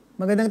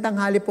Magandang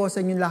tanghali po sa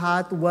inyong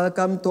lahat.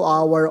 Welcome to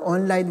our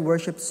online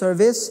worship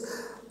service.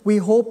 We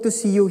hope to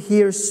see you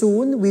here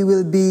soon. We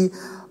will be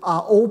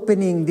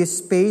opening this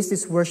space,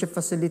 this worship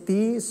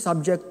facility,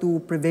 subject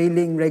to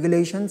prevailing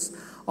regulations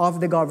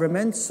of the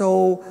government.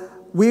 So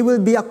we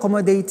will be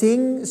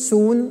accommodating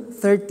soon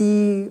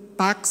 30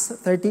 packs,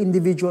 30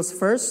 individuals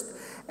first,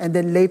 and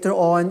then later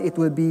on it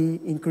will be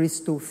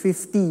increased to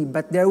 50.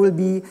 But there will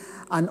be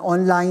an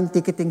online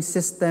ticketing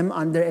system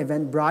under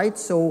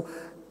Eventbrite. So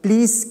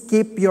please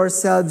keep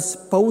yourselves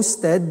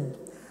posted.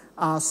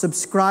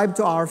 Subscribe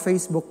to our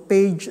Facebook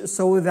page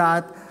so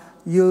that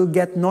you'll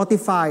get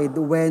notified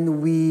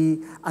when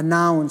we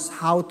announce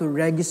how to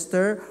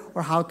register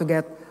or how to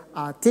get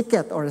a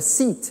ticket or a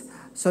seat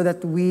so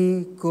that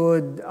we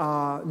could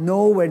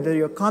know whether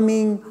you're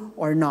coming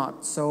or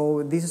not.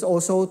 So this is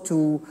also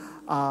to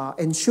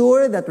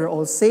ensure that we're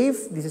all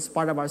safe. This is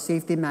part of our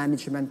safety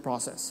management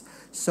process.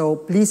 So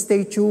please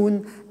stay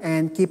tuned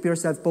and keep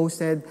yourself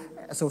posted.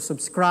 So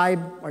subscribe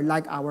or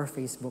like our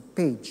Facebook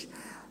page.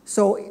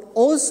 So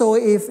also,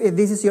 if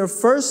this is your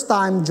first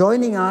time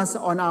joining us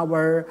on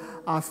our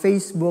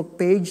Facebook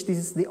page, this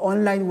is the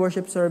online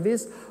worship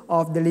service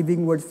of the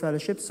Living Word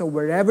Fellowship. So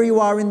wherever you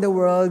are in the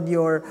world,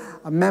 you're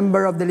a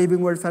member of the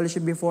Living Word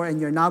Fellowship before and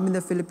you're now in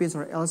the Philippines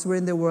or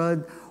elsewhere in the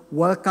world,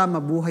 welcome,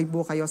 mabuhay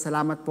po kayo.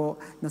 Salamat po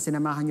na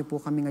sinamahan niyo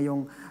po kami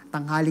ngayong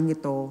tanghaling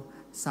ito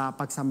sa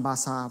pagsamba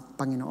sa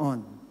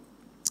Panginoon.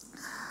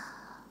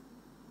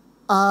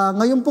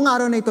 Ngayong pong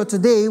araw na ito,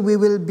 today, we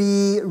will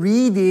be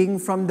reading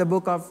from the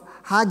book of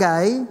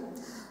Haggai.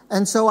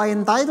 And so I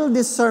entitled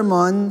this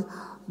sermon,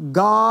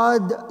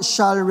 God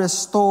Shall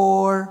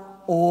Restore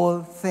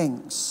All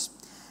Things.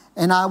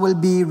 And I will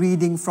be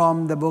reading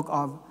from the book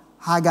of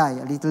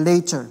Haggai a little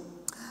later.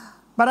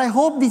 But I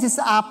hope this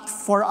is apt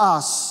for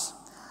us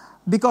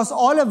because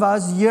all of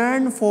us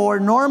yearn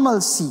for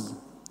normalcy.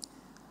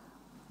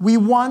 We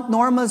want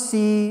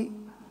normalcy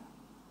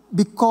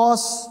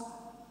because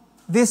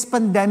this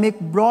pandemic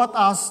brought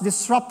us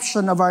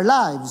disruption of our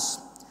lives.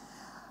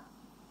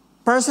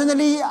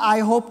 Personally, I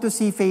hope to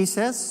see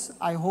faces.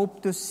 I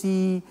hope to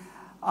see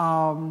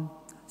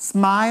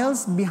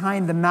smiles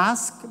behind the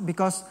mask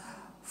because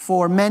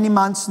for many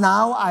months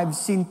now, I've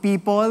seen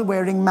people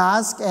wearing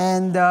masks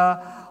and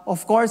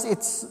of course,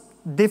 it's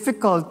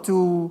difficult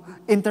to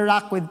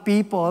interact with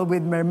people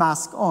with their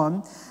mask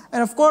on.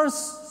 And of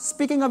course,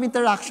 speaking of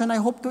interaction, I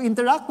hope to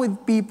interact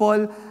with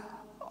people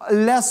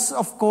less,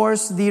 of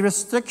course, the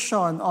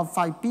restriction of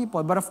 5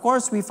 people. But of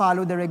course, we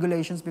follow the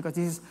regulations because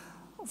this is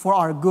for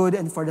our good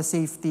and for the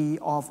safety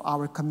of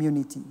our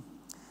community.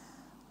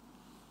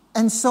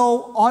 And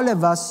so, all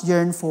of us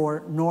yearn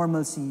for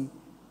normalcy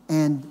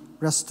and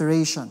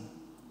restoration.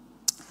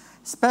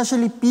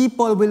 Especially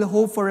people will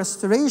hope for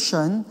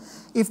restoration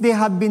if they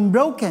have been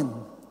broken,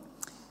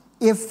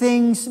 if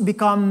things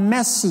become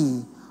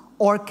messy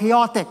or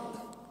chaotic.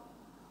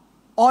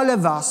 All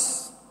of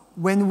us,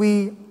 when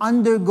we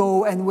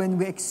undergo and when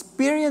we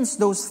experience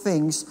those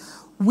things,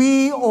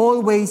 we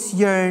always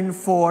yearn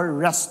for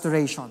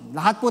restoration.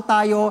 Lahat po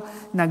tayo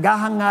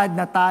naghahangad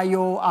na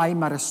tayo ay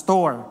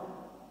ma-restore.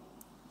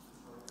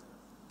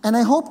 And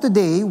I hope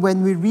today,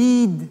 when we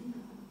read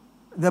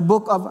the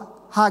book of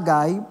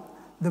Haggai,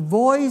 the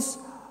voice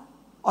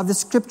of the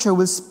scripture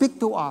will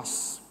speak to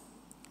us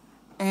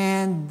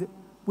and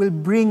will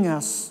bring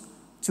us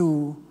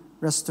to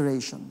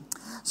restoration.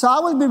 So I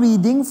will be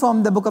reading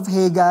from the book of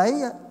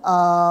Haggai,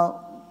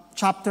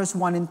 chapters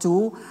 1 and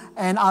 2,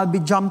 and I'll be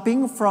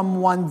jumping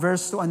from one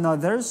verse to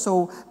another.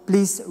 So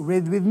please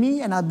read with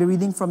me, and I'll be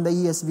reading from the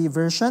ESV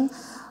version.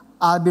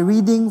 I'll be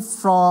reading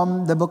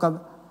from the book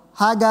of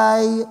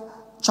Haggai,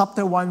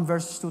 chapter 1,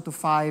 verses 2 to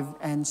 5,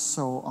 and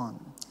so on.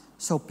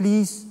 So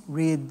please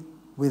read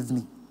with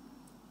me.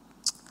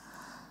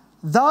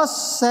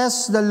 Thus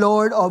says the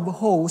Lord of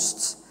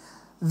hosts,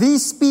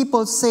 these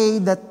people say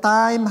that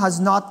time has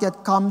not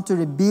yet come to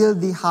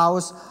rebuild the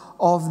house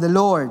of the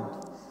Lord.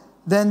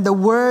 Then the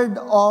word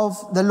of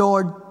the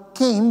Lord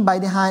came by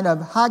the hand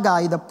of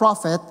Haggai the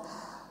prophet.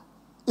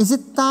 Is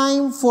it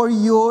time for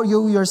you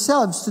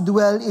yourselves to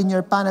dwell in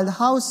your paneled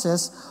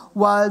houses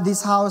while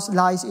this house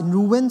lies in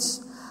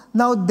ruins?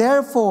 Now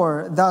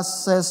therefore,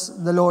 thus says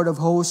the Lord of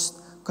hosts,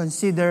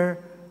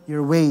 consider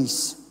your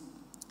ways.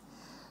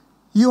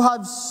 You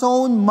have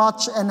sown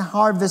much and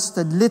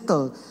harvested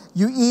little.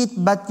 You eat,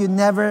 but you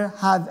never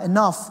have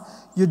enough.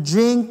 You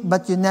drink,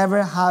 but you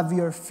never have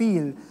your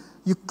fill.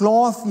 You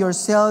clothe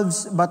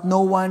yourselves, but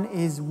no one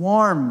is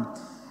warm.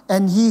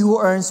 And he who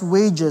earns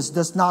wages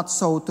does not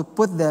sow to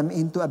put them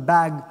into a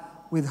bag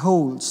with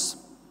holes.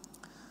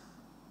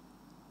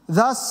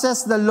 Thus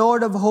says the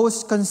Lord of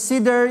hosts,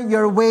 consider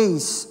your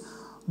ways.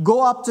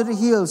 Go up to the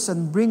hills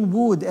and bring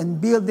wood and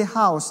build the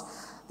house,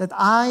 that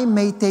I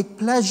may take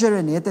pleasure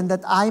in it and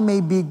that I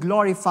may be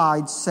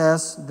glorified,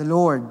 says the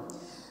Lord.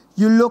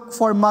 You look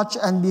for much,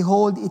 and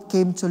behold, it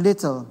came to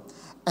little.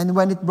 And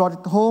when it brought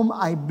it home,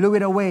 I blew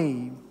it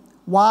away.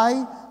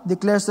 Why?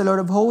 Declares the Lord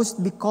of hosts,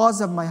 because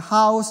of my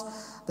house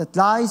that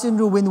lies in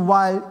ruin,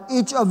 while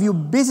each of you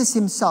busies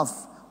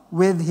himself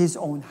with his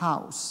own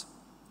house.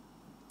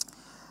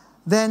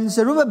 Then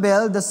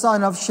Zerubbabel, the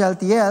son of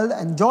Shealtiel,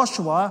 and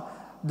Joshua,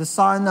 the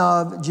son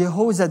of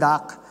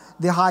Jehozadak,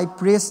 the high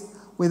priest,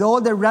 with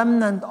all the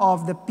remnant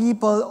of the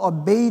people,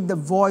 obeyed the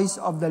voice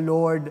of the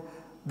Lord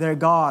their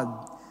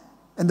God.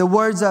 And the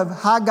words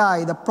of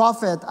Haggai the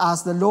prophet,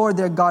 as the Lord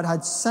their God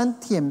had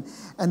sent him,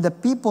 and the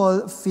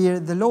people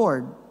feared the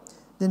Lord.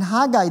 Then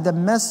Haggai, the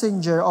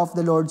messenger of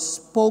the Lord,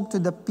 spoke to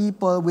the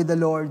people with the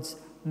Lord's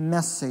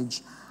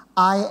message.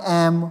 I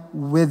am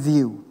with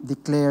you,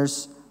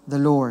 declares the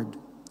Lord.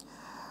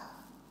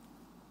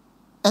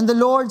 And the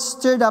Lord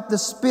stirred up the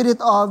spirit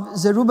of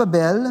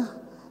Zerubbabel,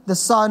 the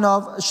son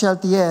of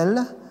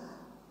Shealtiel,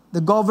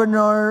 the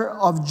governor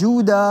of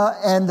Judah,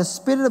 and the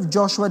spirit of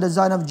Joshua, the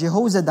son of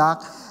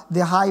Jehozadak,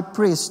 the high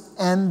priest,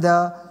 and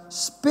the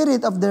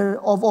spirit of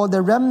all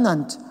the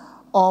remnant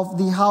of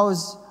the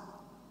house,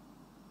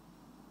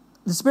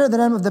 the spirit of the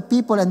remnant of the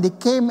people, and they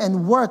came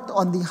and worked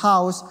on the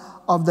house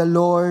of the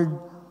Lord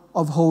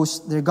of hosts,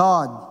 their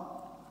God.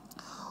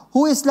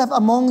 Who is left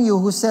among you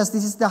who says,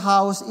 this is the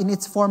house in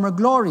its former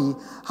glory?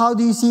 How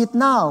do you see it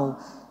now?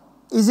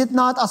 Is it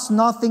not as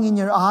nothing in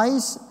your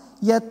eyes?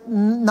 Yet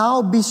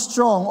now be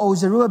strong, O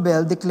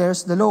Zerubbabel,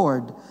 declares the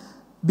Lord.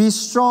 Be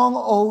strong,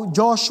 O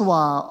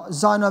Joshua,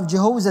 son of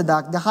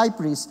Jehozadak, the high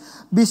priest.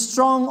 Be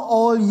strong,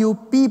 all you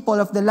people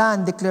of the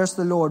land, declares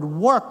the Lord.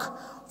 Work,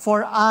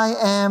 for I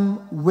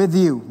am with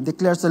you,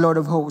 declares the Lord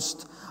of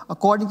hosts.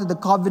 According to the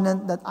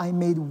covenant that I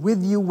made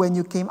with you when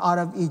you came out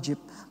of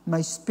Egypt,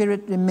 my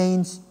spirit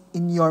remains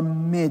in your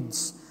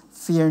midst.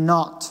 Fear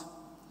not.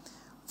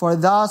 For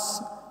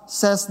thus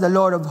says the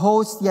Lord of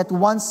hosts, yet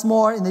once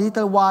more in a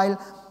little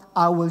while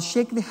I will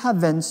shake the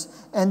heavens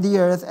and the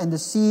earth and the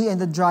sea and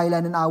the dry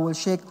land, and I will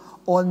shake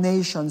all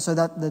nations, so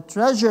that the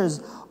treasures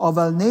of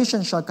all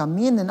nations shall come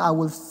in, and I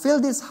will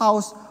fill this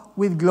house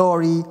with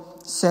glory,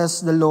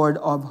 says the Lord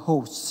of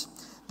hosts.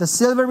 The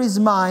silver is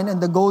mine and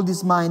the gold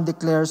is mine,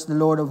 declares the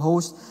Lord of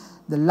hosts.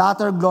 The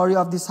latter glory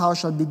of this house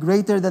shall be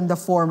greater than the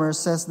former,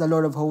 says the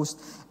Lord of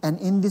hosts. And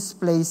in this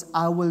place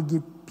I will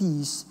give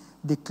peace,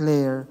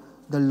 declare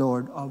the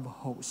Lord of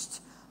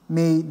hosts.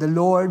 May the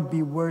Lord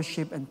be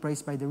worshipped and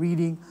praised by the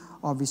reading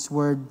of His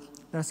word.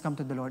 Let us come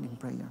to the Lord in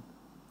prayer.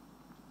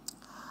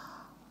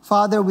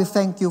 Father, we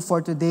thank you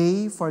for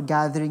today, for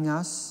gathering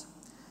us.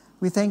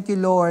 We thank you,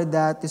 Lord,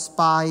 that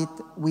despite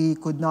we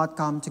could not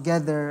come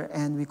together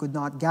and we could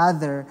not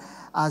gather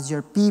as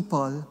your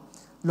people,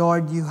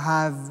 Lord, you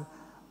have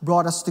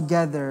brought us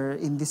together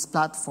in this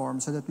platform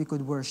so that we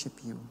could worship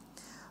you.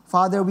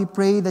 Father, we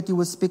pray that you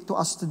will speak to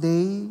us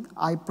today.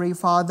 I pray,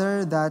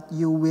 Father, that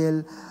you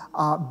will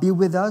be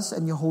with us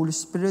and your Holy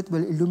Spirit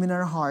will illumine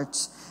our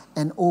hearts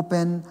and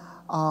open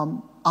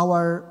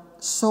our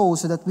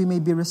souls so that we may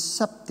be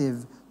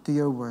receptive to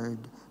your word.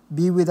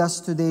 Be with us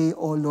today,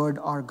 O Lord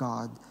our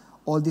God.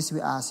 All this we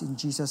ask in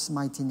Jesus'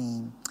 mighty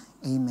name.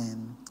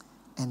 Amen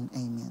and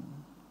amen.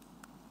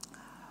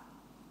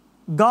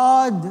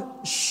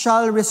 God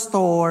shall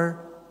restore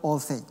all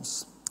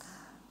things.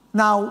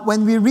 Now,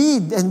 when we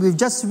read, and we've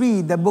just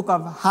read the book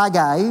of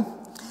Haggai,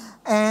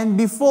 and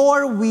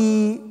before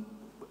we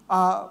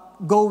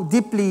go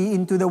deeply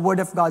into the Word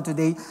of God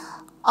today,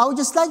 I would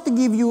just like to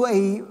give you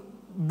a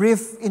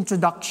brief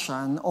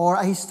introduction or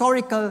a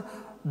historical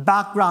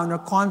background or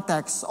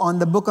context on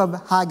the book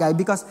of Haggai,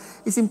 because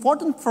it's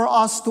important for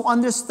us to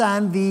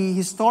understand the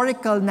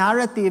historical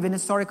narrative and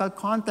historical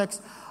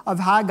context of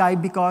Haggai,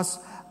 because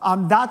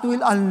that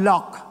will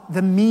unlock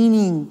the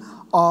meaning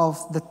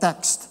of the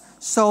text.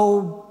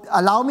 So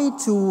allow me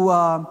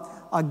to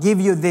give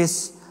you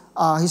this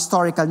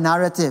historical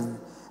narrative.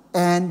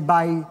 And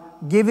by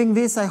giving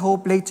this, I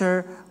hope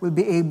later we'll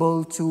be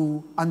able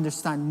to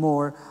understand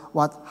more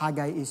what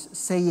Haggai is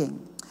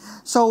saying.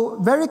 So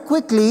very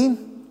quickly,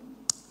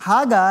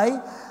 Haggai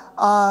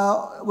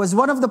was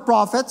one of the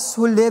prophets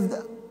who lived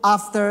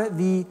after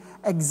the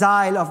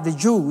exile of the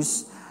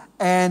Jews.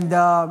 And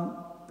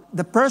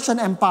the Persian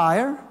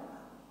Empire,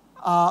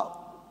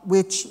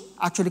 which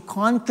actually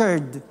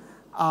conquered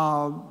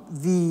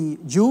the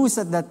Jews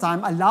at that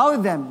time,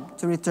 allowed them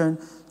to return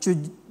to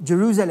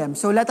Jerusalem.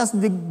 So let us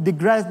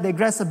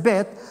digress a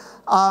bit.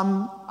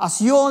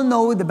 As you all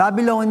know, the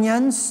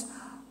Babylonians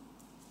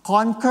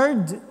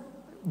conquered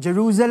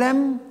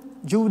Jerusalem,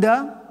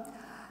 Judah,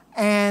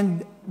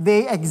 and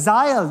they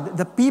exiled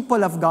the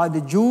people of God,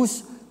 the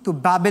Jews, to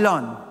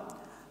Babylon.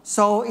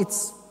 So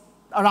it's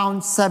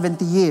around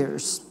 70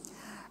 years.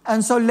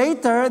 And so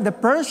later, the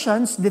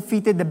Persians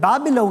defeated the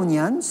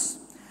Babylonians.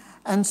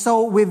 And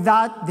so with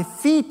that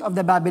defeat of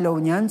the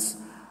Babylonians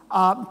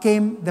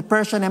came the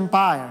Persian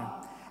Empire.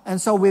 And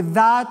so with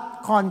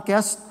that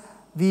conquest,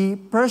 the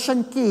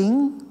Persian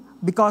king,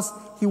 because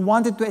he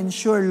wanted to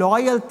ensure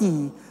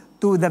loyalty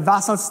to the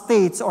vassal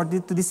states or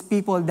to these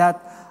people that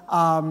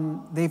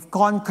they've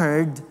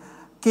conquered,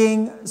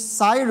 King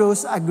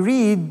Cyrus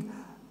agreed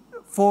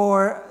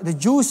for the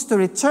Jews to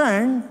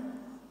return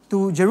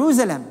to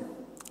Jerusalem.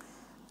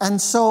 And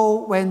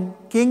so when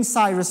King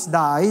Cyrus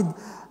died,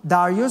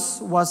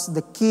 Darius was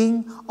the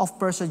king of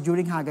Persia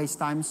during Haggai's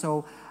time.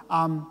 So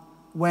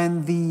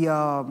when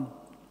the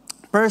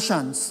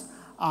Persians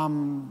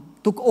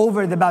took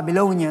over the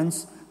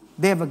Babylonians,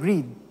 they have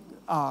agreed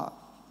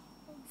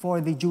for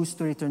the Jews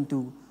to return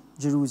to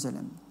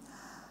Jerusalem.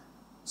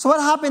 So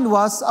what happened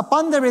was,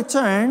 upon the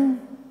return,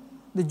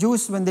 the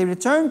Jews, when they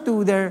returned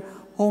to their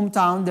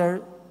hometown,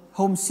 their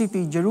home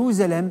city,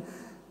 Jerusalem,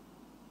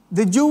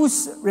 the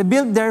Jews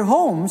rebuilt their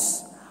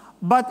homes,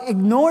 but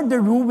ignored the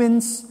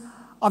ruins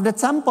of the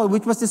temple,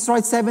 which was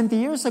destroyed 70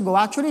 years ago.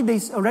 Actually, they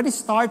already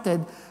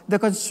started the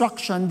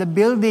construction, the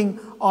building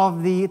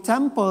of the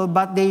temple,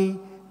 but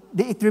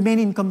it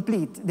remained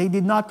incomplete. They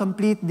did not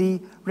complete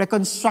the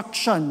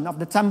reconstruction of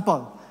the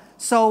temple.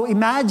 So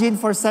imagine,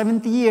 for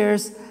 70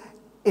 years,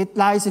 it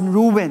lies in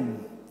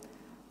ruin,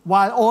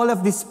 while all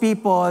of these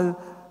people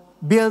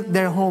built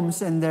their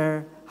homes and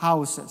their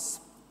houses.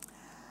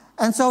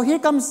 And so here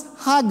comes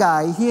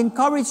Haggai. He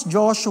encouraged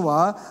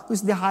Joshua,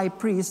 who's the high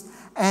priest,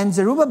 and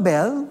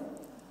Zerubbabel,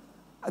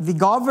 the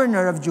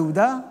governor of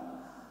Judah,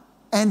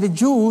 and the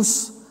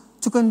Jews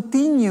to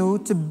continue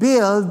to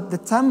build the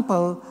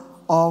temple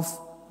of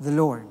the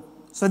Lord.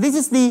 So this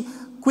is the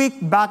quick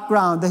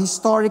background, the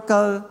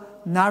historical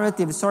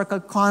narrative, historical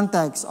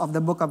context of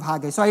the book of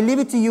Haggai. So I leave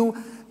it to you.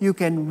 You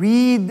can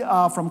read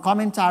from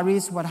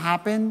commentaries what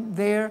happened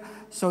there.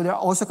 So there are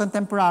also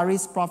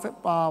contemporaries, prophet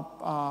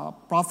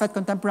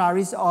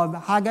contemporaries of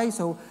Haggai.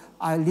 So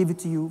I'll leave it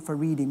to you for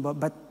reading.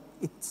 But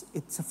it's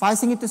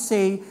sufficing it to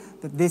say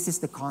that this is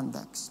the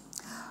context.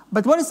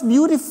 But what is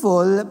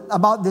beautiful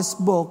about this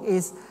book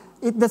is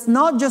it does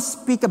not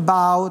just speak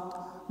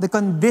about the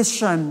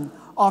condition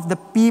of the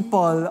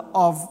people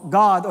of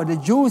God or the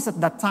Jews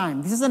at that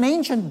time. This is an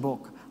ancient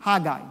book,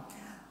 Haggai.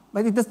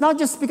 But it does not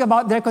just speak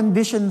about their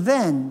condition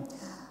then.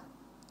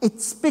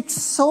 It speaks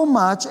so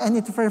much and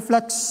it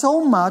reflects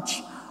so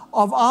much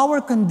of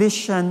our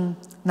condition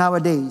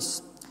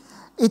nowadays.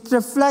 It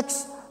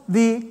reflects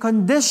the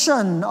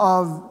condition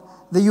of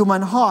the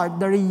human heart,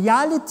 the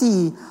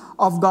reality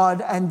of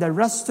God, and the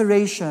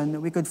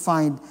restoration we could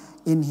find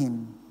in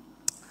Him.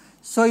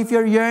 So if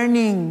you're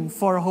yearning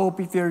for hope,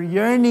 if you're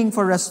yearning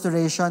for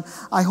restoration,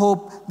 I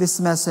hope this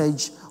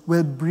message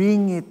will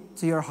bring it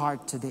to your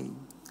heart today.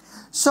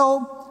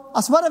 So,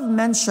 as what I've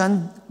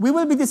mentioned, we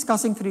will be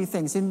discussing three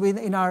things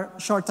in our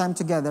short time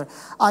together.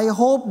 I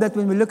hope that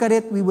when we look at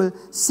it, we will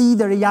see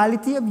the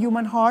reality of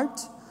human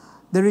heart,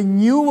 the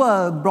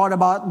renewal brought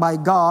about by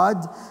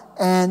God,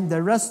 and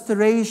the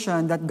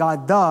restoration that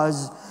God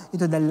does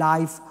into the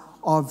life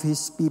of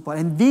His people.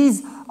 And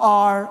these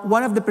are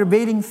one of the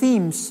prevailing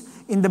themes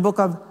in the book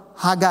of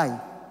Haggai.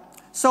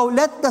 So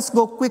let us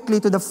go quickly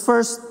to the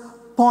first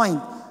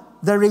point,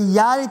 the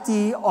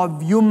reality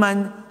of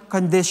human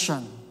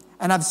condition.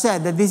 And I've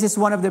said that this is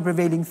one of the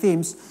prevailing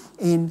themes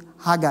in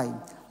Haggai.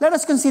 Let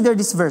us consider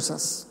these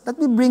verses. Let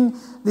me bring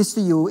this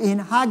to you in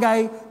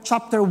Haggai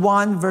chapter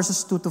 1,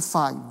 verses 2 to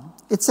 5.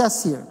 It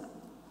says here,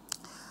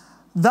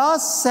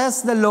 "Thus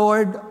says the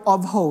Lord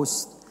of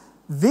hosts,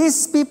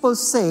 these people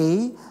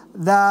say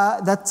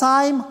that the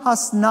time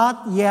has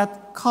not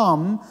yet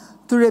come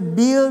to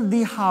rebuild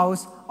the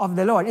house of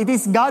the Lord." It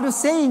is God who's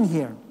saying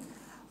here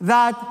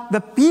that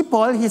the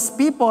people, His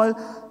people,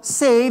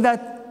 say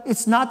that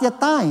it's not yet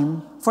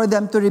time for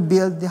them to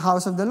rebuild the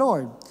house of the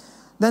Lord.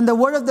 Then the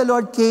word of the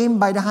Lord came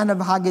by the hand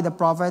of Haggai the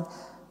prophet,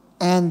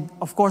 and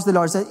of course the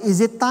Lord said, "Is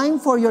it time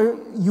for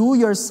you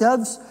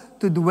yourselves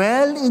to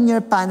dwell in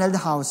your paneled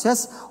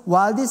houses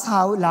while this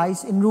house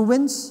lies in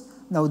ruins?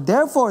 Now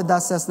therefore,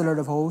 thus says the Lord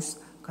of hosts,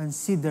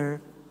 consider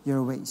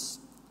your ways."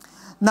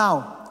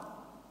 Now,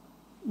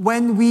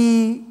 when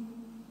we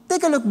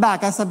take a look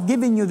back, as I've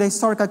given you the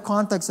historical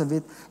context of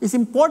it, it's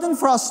important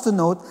for us to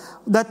note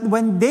that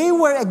when they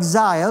were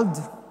exiled,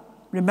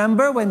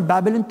 remember when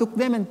Babylon took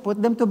them and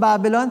put them to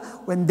Babylon?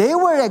 When they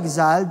were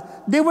exiled,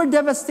 they were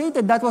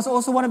devastated. That was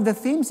also one of the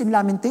themes in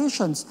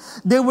Lamentations.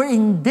 They were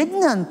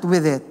indignant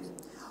with it.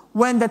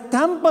 When the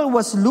temple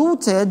was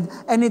looted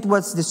and it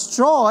was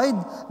destroyed,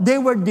 they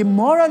were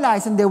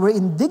demoralized and they were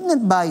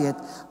indignant by it.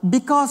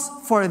 Because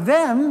for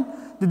them,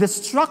 the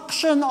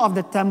destruction of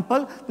the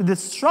temple, the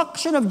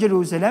destruction of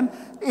Jerusalem,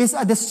 is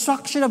a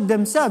destruction of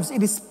themselves.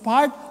 It is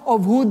part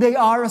of who they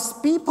are as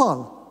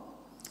people.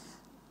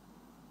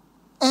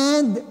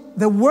 And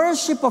the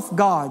worship of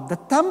God,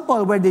 the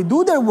temple where they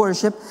do their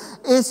worship,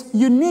 is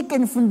unique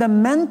and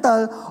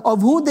fundamental of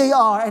who they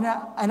are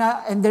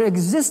and their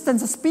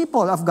existence as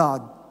people of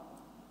God.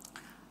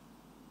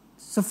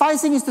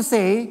 Sufficing is to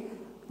say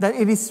that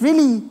it is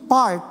really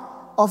part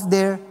of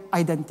their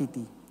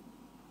identity.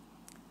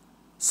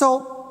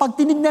 So, pag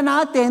tinignan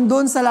natin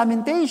doon sa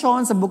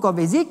Lamentations, sa book of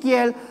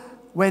Ezekiel,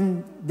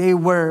 when they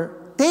were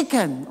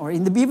taken, or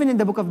even in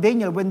the book of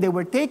Daniel, when they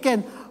were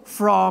taken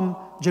from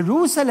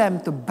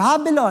Jerusalem to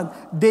Babylon,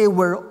 they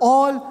were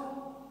all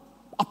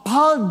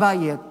appalled by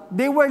it.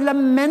 They were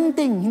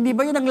lamenting. Hindi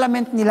ba yun ang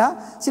lament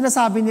nila?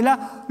 Sinasabi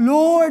nila,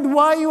 "Lord,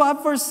 why you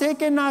have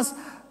forsaken us?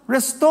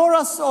 Restore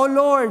us, O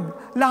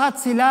Lord." Lahat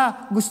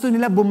sila gusto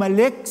nila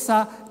bumalik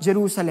sa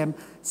Jerusalem.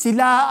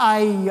 Sila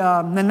ay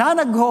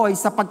nananaghoy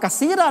sa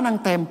pagkasira ng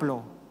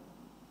templo.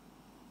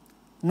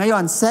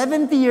 Ngayon,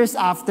 70 years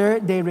after,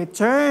 they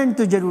returned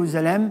to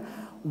Jerusalem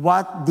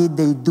what did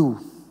they do?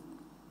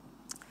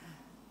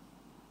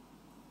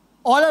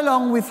 All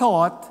along we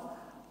thought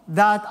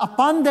that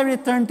upon their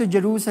return to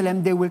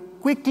Jerusalem, they will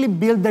quickly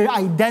build their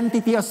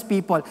identity as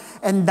people.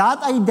 And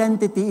that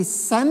identity is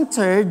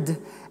centered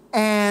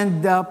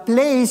and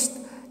placed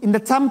in the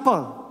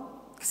temple.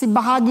 Kasi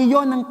bahagi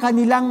yon ng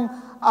kanilang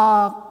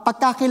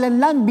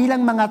pagkakilanlan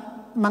bilang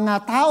mga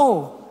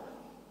tao.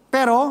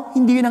 Pero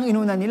hindi yun ang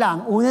inuna nila.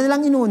 Ang una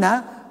nilang inuna,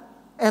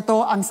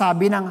 ito ang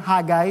sabi ng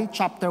Haggai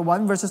chapter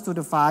 1 verses 2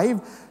 to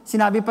 5.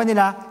 Sinabi pa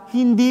nila,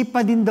 hindi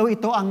pa din daw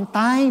ito ang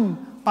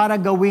time para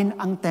gawin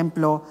ang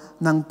templo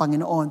ng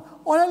Panginoon.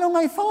 All along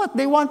I thought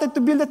they wanted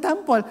to build a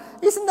temple.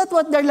 Isn't that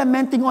what they're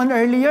lamenting on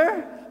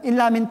earlier in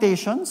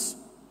Lamentations?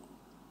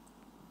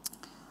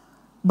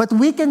 But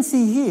we can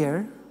see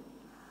here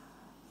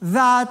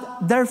that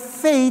their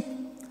faith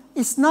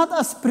is not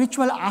a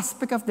spiritual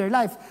aspect of their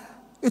life.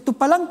 Ito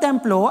palang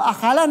templo,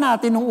 akala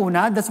natin nung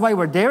una, that's why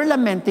we're there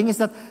lamenting, is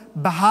that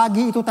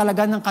bahagi ito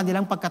talaga ng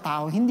kanilang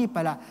pagkatao. Hindi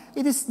pala.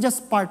 It is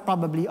just part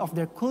probably of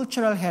their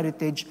cultural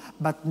heritage,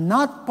 but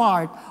not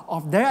part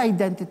of their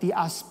identity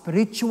as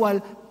spiritual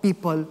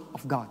people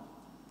of God.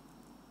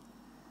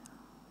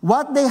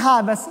 What they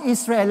have as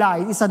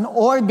Israelites is an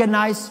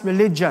organized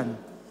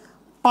religion,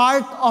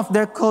 part of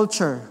their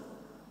culture,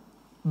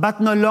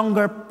 but no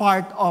longer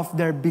part of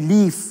their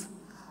belief,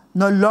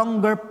 no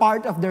longer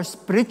part of their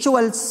spiritual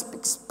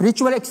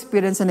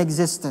experience and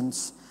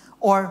existence,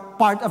 or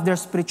part of their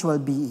spiritual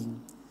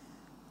being.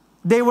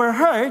 They were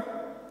hurt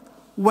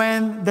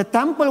when the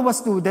temple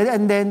was looted,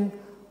 and then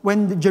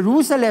when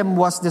Jerusalem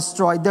was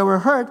destroyed, they were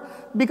hurt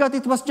because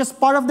it was just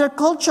part of their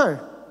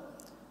culture.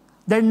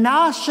 Their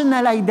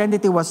national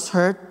identity was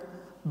hurt,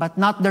 but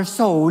not their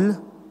soul,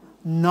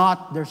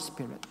 not their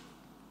spirit.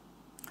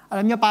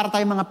 Alam niyo, para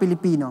tayong mga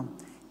Pilipino,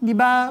 hindi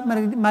ba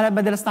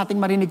madalas nating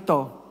marinig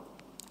to?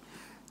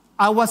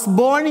 I was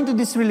born into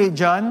this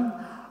religion,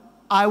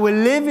 I will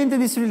live into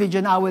this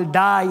religion, I will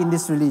die in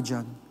this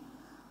religion.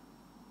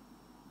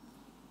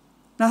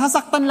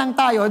 Nasasaktan lang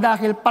tayo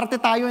dahil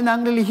parte tayo ng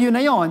relihiyon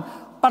na yon,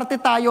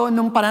 parte tayo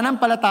ng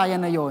pananampalataya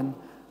na yon.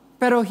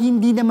 Pero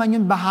hindi naman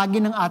yun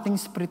bahagi ng ating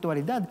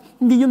spiritualidad.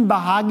 Hindi yun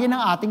bahagi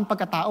ng ating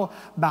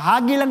pagkatao.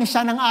 Bahagi lang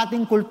siya ng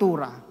ating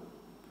kultura.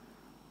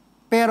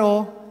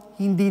 Pero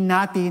hindi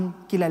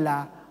natin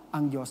kilala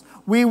ang Diyos.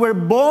 We were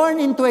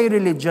born into a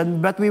religion,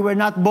 but we were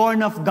not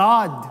born of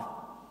God.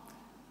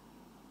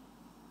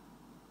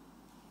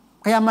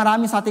 Kaya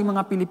marami sa ating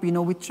mga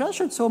Pilipino, we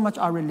treasured so much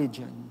our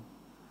religion,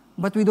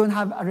 but we don't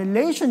have a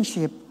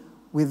relationship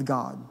with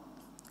God.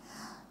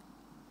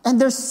 And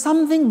there's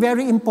something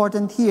very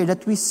important here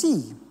that we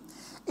see.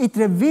 It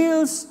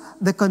reveals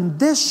the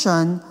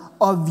condition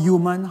of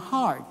human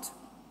heart.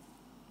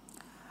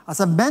 As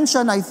I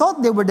mentioned, I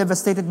thought they were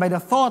devastated by the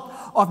thought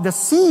of the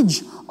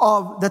siege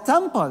of the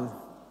temple.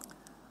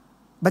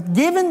 But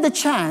given the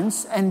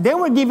chance, and they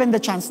were given the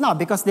chance now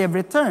because they have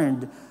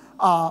returned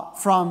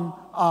from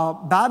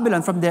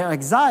Babylon, from their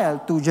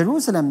exile to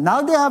Jerusalem.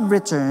 Now they have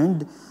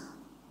returned.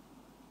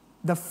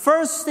 The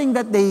first thing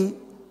that they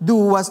do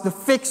was to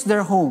fix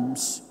their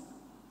homes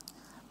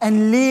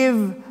and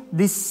leave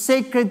this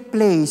sacred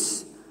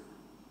place,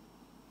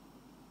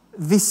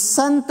 the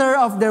center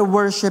of their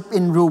worship,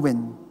 in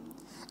ruin.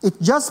 It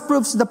just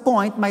proves the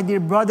point, my dear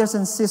brothers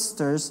and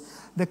sisters,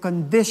 the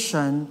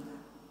condition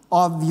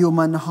of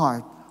human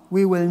heart.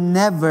 We will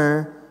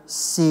never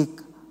seek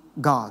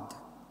God.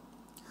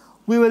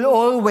 We will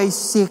always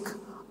seek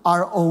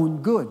our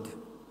own good.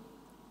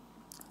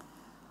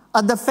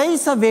 At the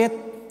face of it,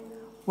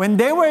 when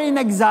they were in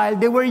exile,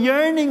 they were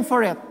yearning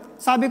for it.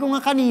 Sabi ko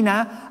nga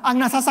kanina, ang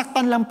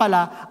nasasaktan lang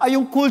pala ay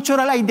yung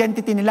cultural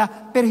identity nila,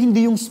 pero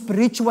hindi yung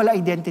spiritual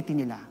identity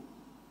nila.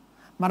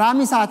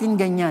 Marami sa atin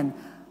ganyan.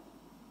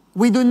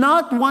 We do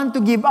not want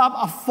to give up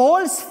a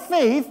false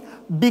faith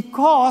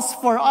because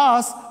for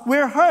us,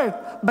 we're hurt.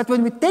 But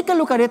when we take a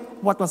look at it,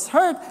 what was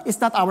hurt is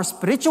not our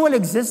spiritual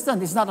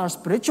existence, it's not our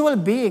spiritual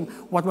being.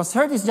 What was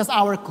hurt is just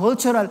our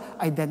cultural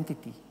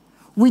identity.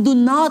 We do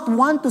not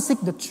want to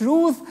seek the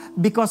truth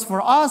because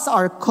for us,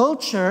 our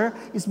culture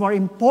is more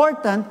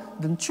important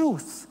than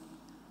truth.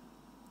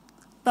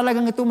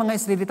 Talagang ito mga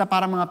Israelita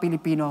para mga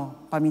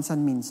Pilipino,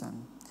 paminsan-minsan.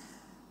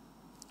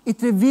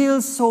 It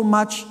reveals so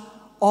much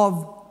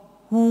of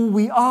who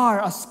we are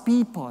as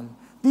people.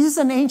 This is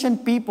an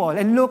ancient people,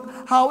 and look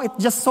how it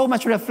just so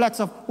much reflects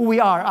of who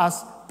we are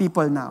as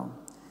people now.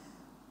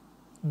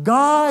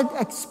 God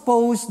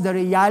exposed the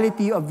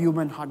reality of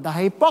human heart, the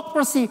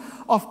hypocrisy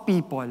of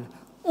people.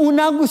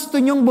 Una, gusto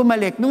nyong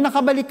bumalik. Nung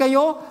nakabalik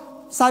kayo,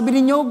 sabi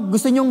ninyo,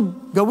 gusto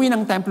nyong gawin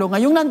ang templo.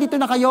 Ngayong nandito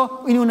na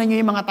kayo, inuna nyo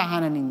yung mga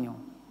tahanan ninyo.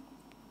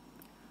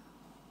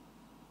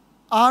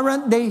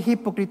 Aren't they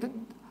hypocrite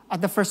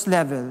at the first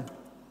level?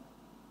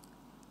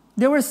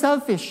 They were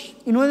selfish.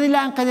 Inuna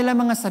nila ang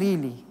kanilang mga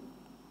sarili,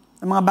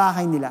 ang mga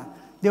bahay nila.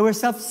 They were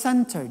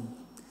self-centered.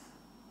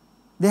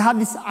 They have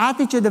this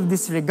attitude of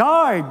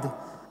disregard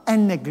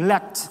and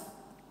neglect.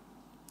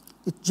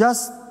 It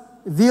just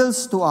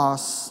reveals to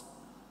us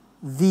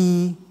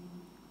the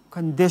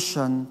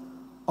condition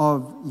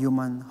of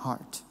human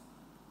heart.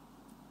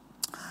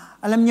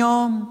 Alam nyo,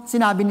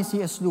 sinabi ni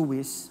C.S.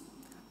 Lewis,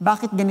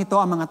 bakit ganito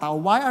ang mga tao?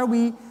 Why are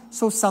we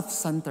so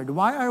self-centered?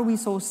 Why are we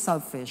so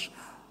selfish?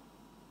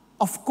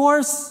 Of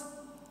course,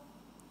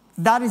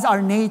 that is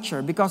our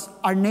nature because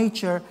our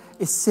nature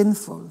is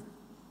sinful.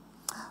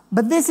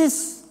 But this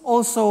is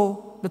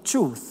also the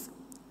truth.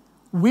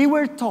 We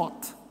were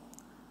taught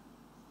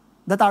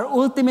that our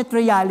ultimate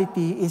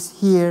reality is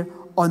here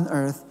on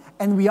earth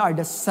and we are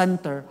the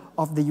center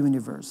of the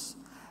universe.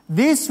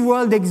 This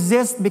world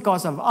exists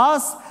because of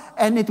us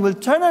and it will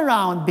turn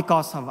around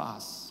because of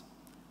us.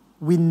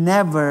 We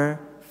never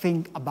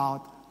think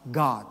about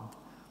God.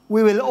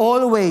 We will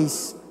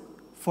always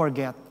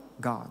forget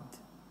God.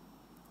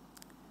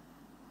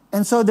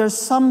 And so there's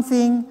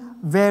something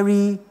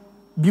very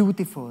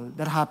beautiful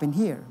that happened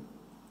here.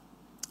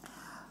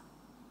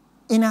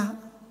 In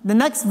the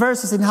next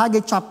verses in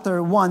Haggai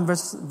chapter 1,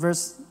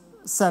 verse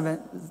 7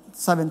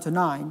 to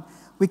 9,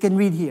 we can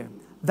read here.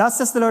 Thus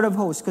says the Lord of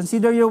hosts,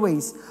 consider your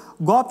ways.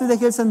 Go up to the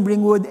hills and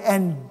bring wood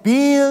and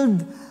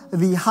build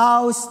the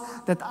house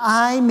that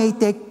I may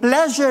take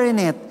pleasure in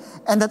it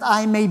and that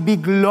I may be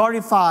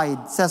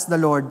glorified, says the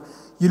Lord.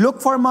 You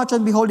looked for much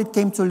and behold it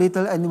came too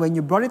little, and when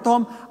you brought it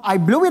home, I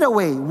blew it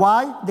away.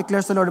 Why?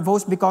 Declares the Lord of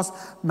hosts, because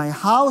my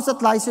house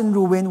that lies in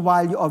ruin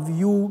while of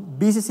you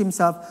busies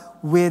himself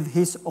with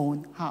his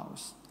own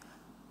house.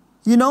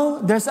 You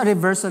know, there's a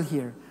reversal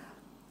here.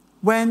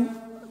 When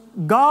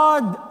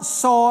God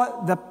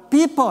saw the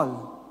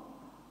people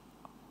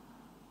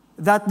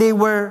that they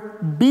were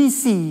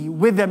busy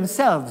with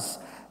themselves,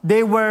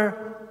 they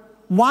were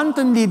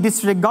wantonly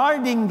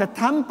disregarding the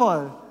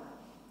temple,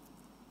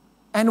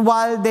 and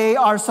while they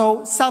are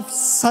so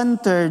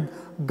self-centered,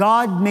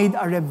 God made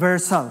a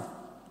reversal.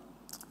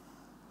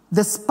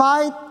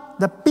 Despite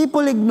the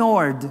people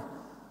ignored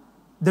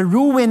the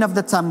ruin of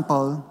the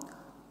temple,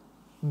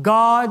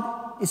 God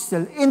is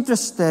still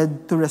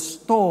interested to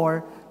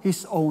restore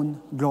his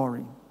own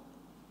glory.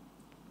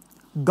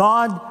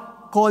 God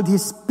called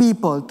his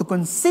people to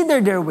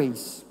consider their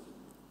ways.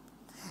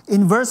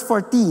 In verse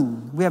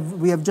 14,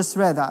 we have just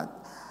read that.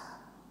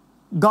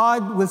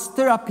 God will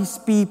stir up his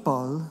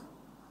people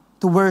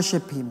to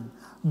worship him.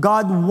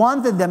 God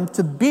wanted them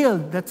to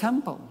build the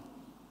temple.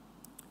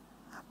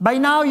 By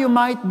now, you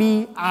might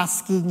be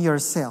asking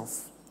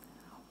yourself,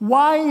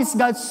 why is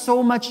God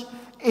so much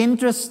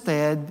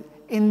interested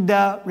in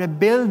the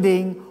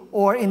rebuilding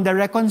or in the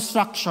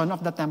reconstruction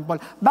of the temple?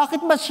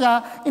 Bakit ba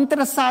siya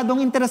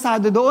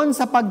interesado doon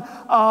sa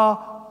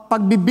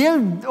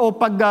pagbibuild o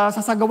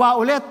sasagawa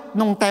ulit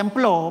ng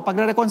templo,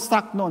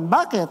 pagre-reconstruct noon?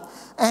 Bakit?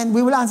 And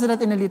we will answer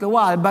that in a little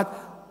while,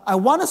 but I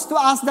want us to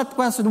ask that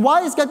question.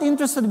 Why is God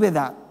interested with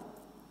that?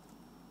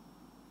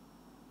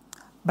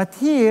 But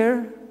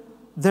here,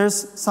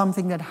 there's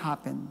something that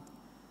happened.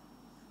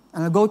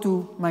 And I'll go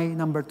to my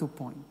number 2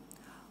 point.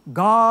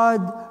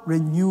 God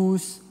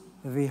renews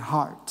the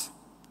heart.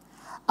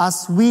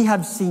 As we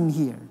have seen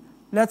here.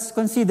 Let's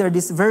consider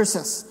these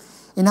verses.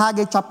 In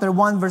Haggai chapter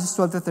 1, verses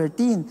 12 to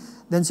 13,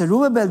 then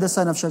Zerubbabel, the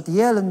son of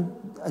Shealtiel, and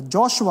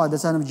Joshua, the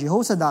son of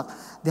Jehozadak,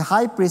 the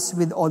high priest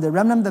with all the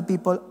remnant of the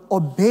people,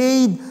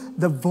 obeyed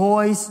the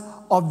voice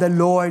of the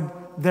Lord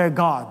their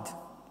God.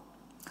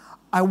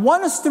 I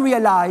want us to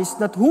realize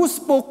that who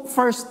spoke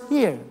first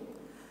here?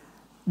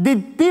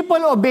 Did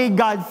people obey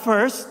God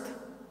first?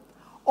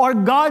 Or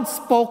God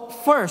spoke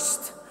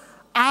first?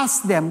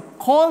 Ask them,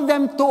 call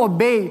them to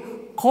obey,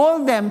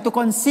 call them to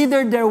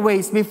consider their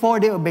ways before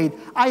they obeyed.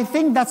 I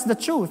think that's the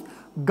truth.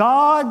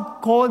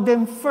 God called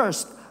them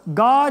first.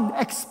 God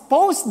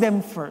exposed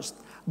them first.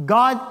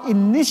 God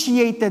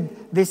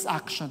initiated this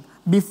action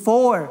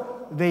before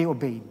they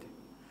obeyed.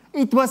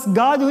 It was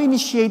God who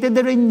initiated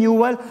the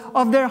renewal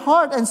of their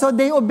heart, and so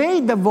they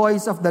obeyed the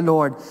voice of the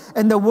Lord.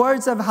 And the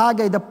words of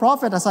Haggai the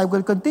prophet, as I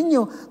will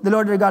continue, the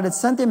Lord their God had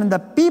sent him, and the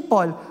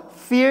people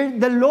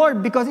feared the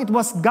Lord because it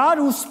was God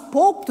who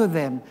spoke to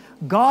them.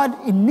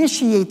 God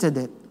initiated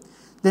it.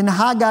 Then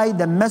Haggai,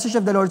 the message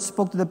of the Lord,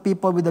 spoke to the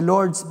people with the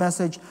Lord's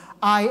message,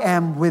 I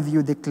am with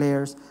you,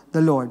 declares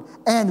the Lord.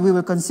 And we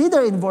will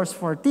consider in verse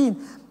 14,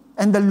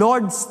 and the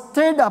Lord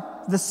stirred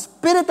up the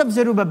spirit of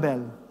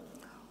Zerubbabel.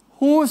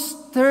 Who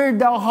stirred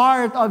the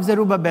heart of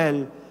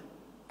Zerubbabel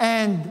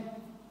and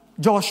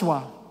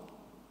Joshua?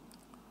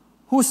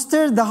 Who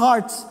stirred the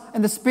hearts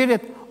and the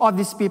spirit of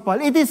these people?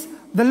 It is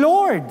the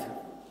Lord.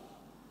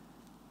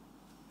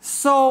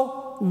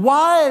 So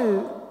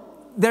while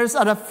there's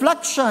a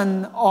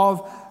reflection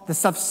of the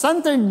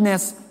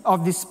self-centeredness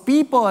of these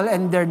people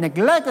and their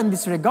neglect and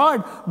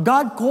disregard,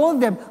 God called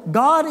them.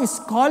 God is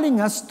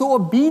calling us to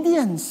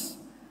obedience.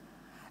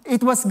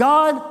 It was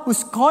God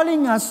who's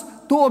calling us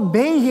to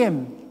obey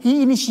Him.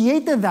 He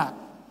initiated that.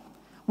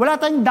 Wala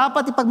tayong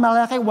dapat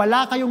ipagmalaki,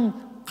 wala kayong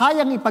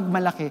kayang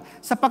ipagmalaki,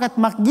 sapagkat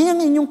maging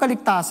ang inyong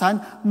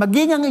kaligtasan,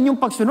 maging ang inyong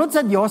pagsunod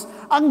sa Diyos,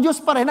 ang Diyos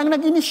pa rin ang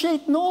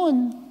nag-initiate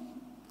noon.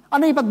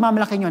 Ano yung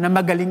pagmamalaki nyo? Na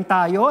magaling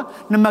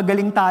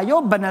tayo,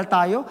 banal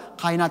tayo,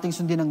 kaya nating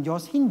sundin ng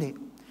Diyos? Hindi.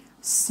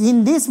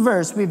 In this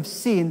verse, we've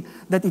seen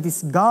that it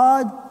is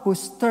God who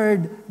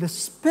stirred the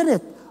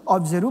spirit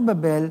of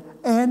Zerubbabel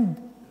and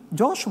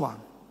Joshua.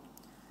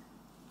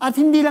 At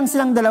hindi lang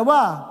silang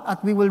dalawa, at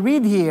we will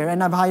read here,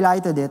 and I've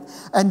highlighted it,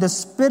 and the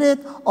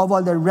spirit of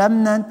all the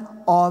remnant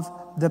of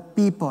the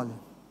people.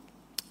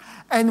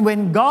 And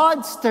when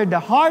God stirred the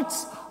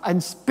hearts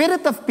and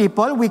spirit of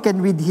people, we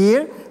can read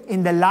here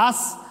in the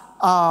last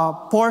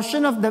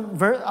portion of the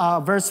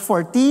verse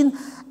 14,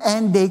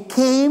 and they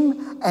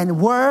came and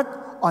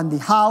worked on the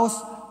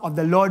house of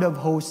the Lord of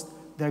hosts,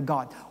 their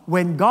God.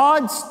 When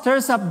God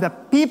stirs up the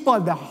people,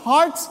 the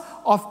hearts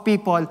of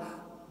people,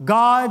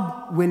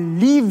 God will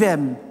lead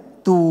them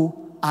to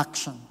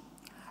action.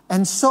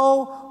 And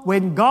so,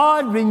 when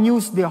God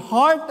renews the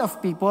heart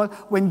of people,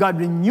 when God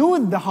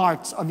renewed the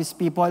hearts of His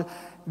people,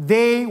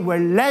 they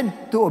were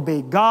led to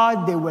obey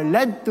God, they were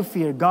led to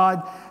fear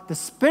God, the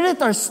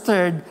Spirit are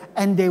stirred,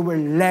 and they were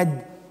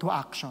led to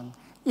action.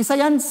 Isa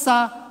yan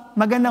sa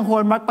magandang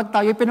hallmark pag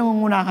tayo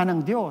pinangungunahan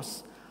ng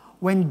Diyos.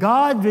 When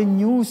God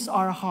renews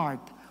our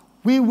heart,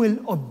 we will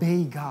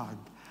obey God.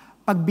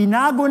 Pag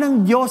binago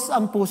ng Diyos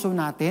ang puso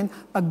natin,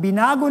 pag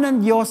binago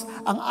ng Diyos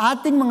ang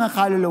ating mga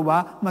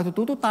kaluluwa,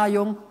 matututo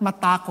tayong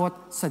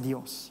matakot sa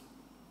Diyos.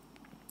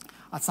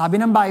 At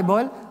sabi ng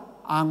Bible,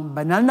 ang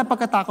banal na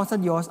pagkatakot sa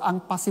Diyos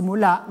ang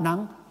pasimula ng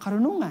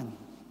karunungan.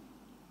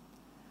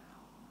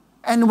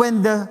 And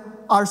when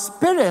our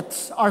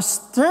spirits are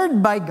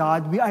stirred by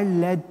God, we are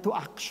led to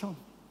action.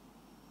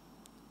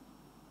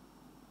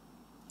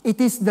 It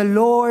is the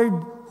Lord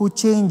who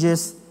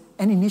changes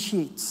and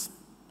initiates.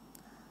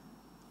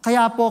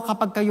 Kaya po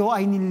kapag kayo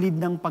ay nililid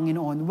ng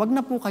Panginoon, wag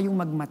na po kayong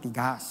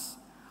magmatigas.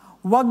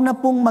 Wag na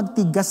pong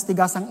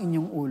magtigas-tigas ang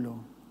inyong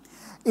ulo.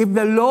 If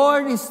the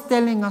Lord is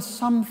telling us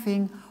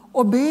something,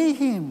 obey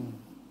Him.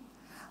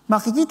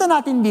 Makikita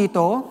natin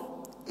dito,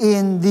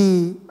 in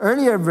the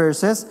earlier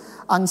verses,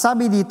 ang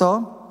sabi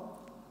dito,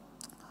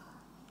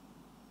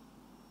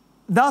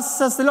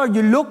 thus says the Lord,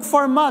 you look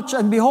for much,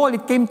 and behold,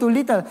 it came too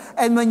little.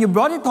 And when you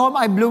brought it home,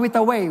 I blew it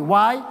away.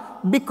 Why?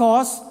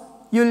 Because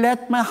you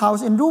let my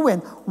house in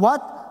ruin. What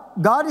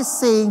God is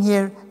saying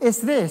here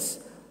is this.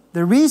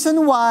 The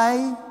reason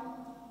why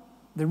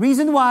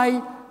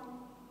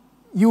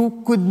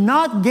you could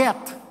not get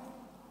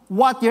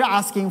what you're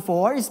asking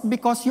for is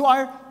because you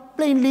are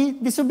plainly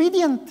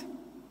disobedient.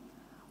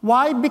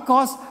 Why?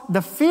 Because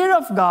the fear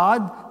of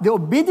God, the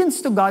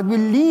obedience to God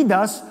will lead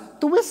us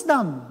to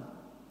wisdom.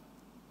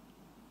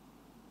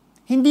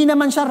 Hindi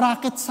naman siya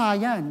rocket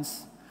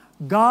science.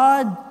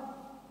 God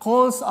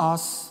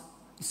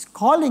is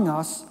calling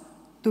us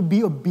to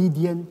be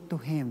obedient to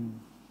Him.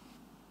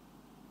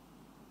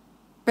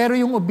 Pero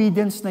yung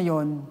obedience na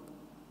yon,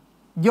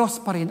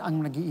 Diyos pa rin ang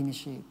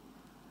nag-i-initiate.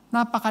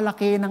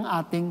 Napakalaki ng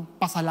ating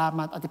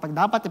pasalamat at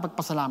dapat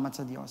ipagpasalamat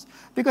sa Diyos.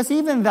 Because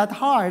even that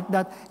heart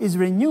that is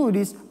renewed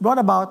is brought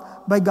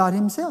about by God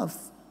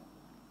Himself.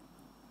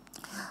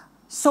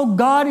 So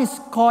God is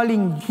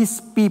calling His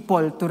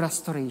people to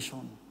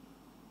restoration.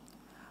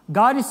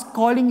 God is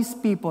calling His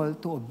people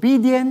to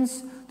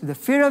obedience, to the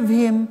fear of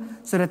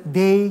Him, so that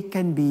they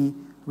can be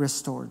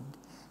restored.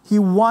 He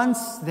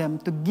wants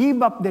them to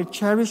give up their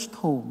cherished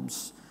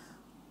homes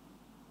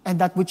and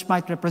that which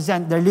might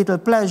represent their little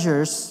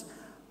pleasures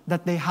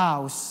that they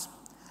house,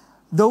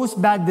 those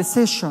bad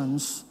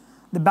decisions,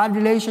 the bad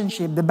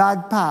relationship, the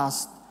bad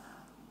past,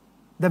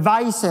 the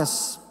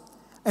vices,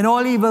 and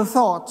all evil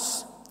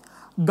thoughts.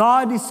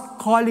 God is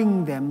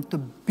calling them to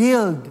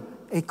build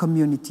a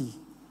community,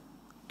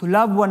 to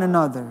love one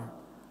another,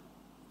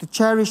 to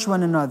cherish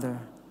one another,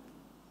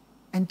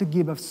 and to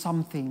give up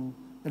something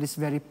that is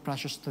very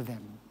precious to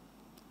them,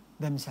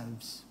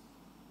 themselves.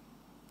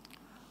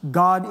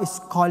 God is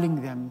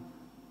calling them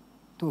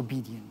to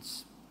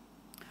obedience.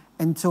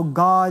 And so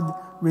God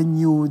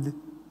renewed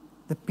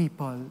the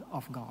people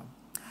of God.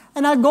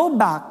 And I'll go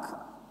back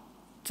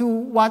to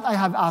what I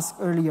have asked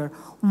earlier.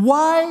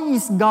 Why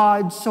is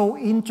God so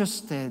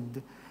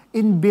interested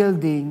in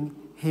building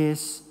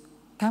His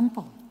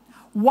temple?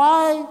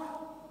 Why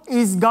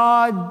is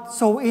God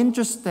so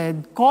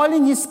interested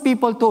calling His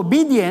people to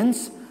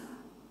obedience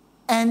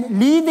and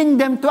leading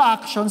them to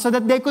action so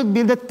that they could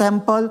build the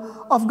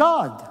temple of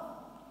God?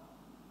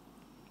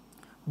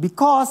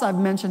 Because I've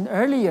mentioned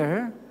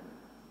earlier,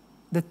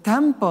 the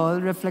temple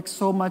reflects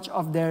so much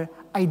of their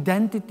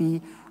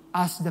identity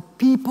as the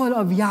people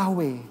of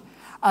Yahweh,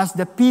 as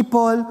the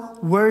people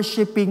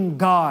worshiping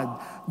God.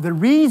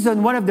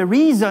 One of the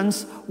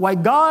reasons why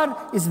God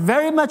is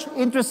very much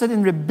interested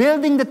in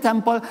rebuilding the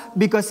temple,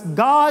 because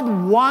God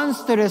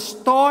wants to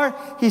restore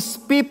His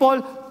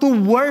people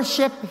to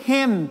worship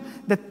Him.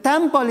 The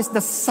temple is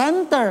the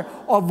center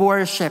of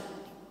worship.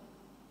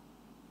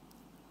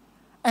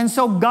 And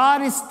so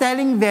God is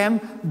telling them,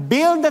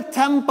 build the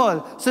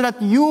temple so that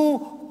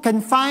you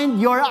can find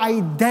your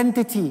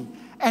identity.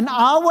 And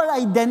our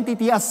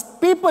identity as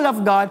people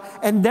of God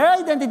and their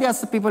identity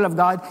as the people of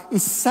God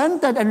is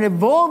centered and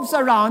revolves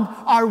around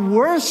our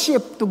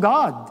worship to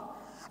God.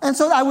 And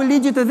so I will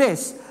lead you to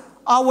this.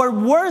 Our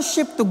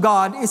worship to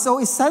God is so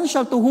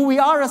essential to who we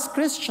are as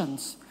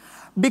Christians.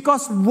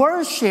 Because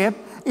worship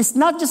is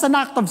not just an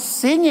act of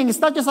singing. It's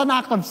not just an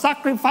act of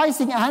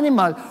sacrificing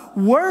animal.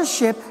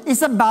 Worship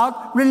is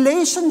about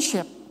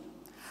relationship.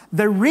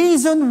 The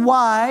reason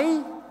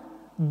why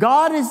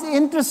God is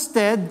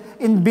interested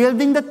in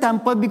building the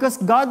temple because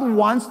God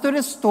wants to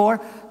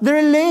restore the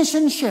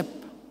relationship.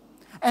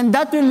 And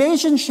that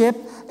relationship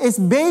is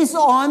based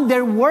on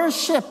their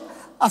worship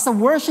as a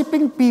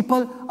worshiping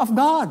people of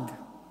God.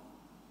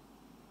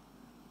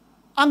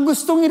 Ang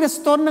gustong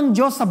i-restore ng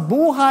Diyos sa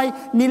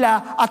buhay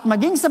nila at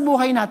maging sa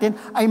buhay natin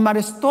ay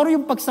ma-restore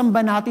yung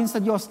pagsamba natin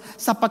sa Diyos.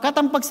 Sapagkat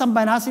ang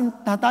pagsamba natin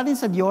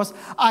sa Diyos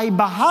ay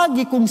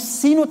bahagi kung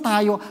sino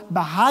tayo,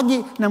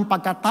 bahagi ng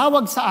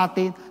pagkatawag sa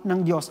atin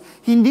ng Diyos.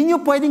 Hindi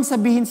niyo pwedeng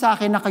sabihin sa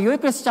akin na kayo'y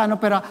Kristiyano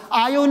pero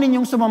ayaw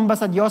ninyong sumamba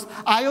sa Diyos,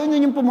 ayaw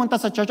ninyong pumunta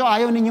sa church, o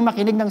ayaw ninyong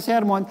makinig ng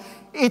sermon.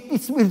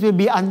 It will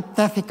be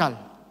antithetical.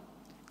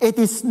 It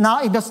does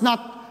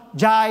not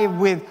jive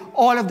with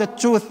all of the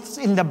truths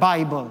in the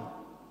Bible.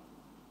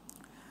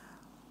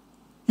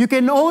 You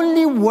can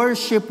only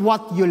worship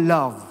what you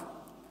love.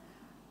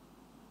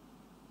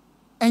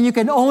 And you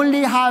can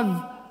only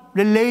have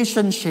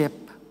relationship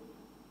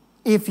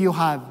if you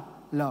have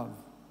love.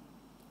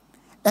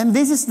 And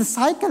this is the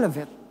cycle of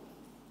it.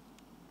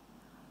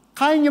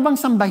 Kaya nyo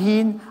bang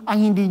sambahin ang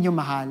hindi nyo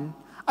mahal?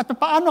 At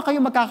paano kayo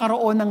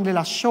magkakaroon ng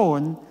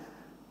relasyon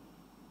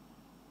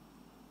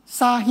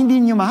sa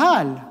hindi nyo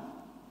mahal?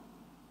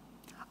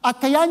 At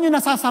kaya nyo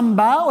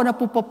nasasamba o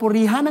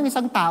napupupurihan ng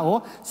isang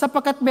tao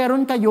sapagkat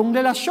meron kayong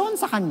relasyon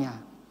sa kanya.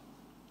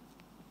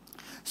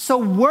 So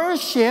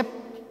worship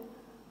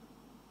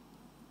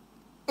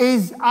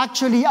is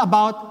actually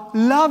about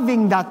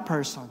loving that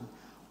person.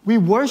 We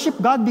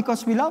worship God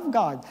because we love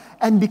God.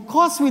 And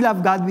because we love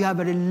God, we have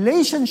a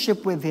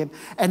relationship with Him.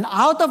 And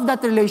out of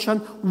that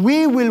relation,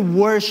 we will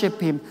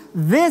worship Him.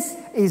 This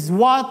is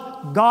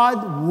what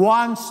God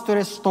wants to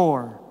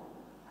restore.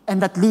 And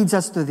that leads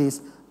us to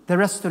this. The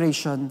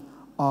restoration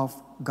of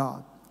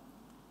God.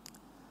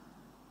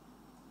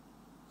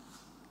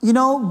 You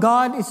know,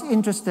 God is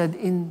interested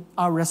in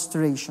our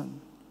restoration.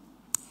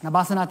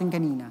 Nabasa natin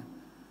kanina.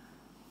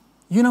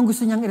 Yun ang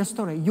gusto niyang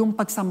i-restore, yung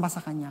pagsamba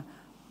sa Kanya.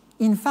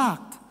 In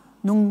fact,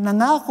 nung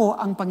nangako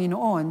ang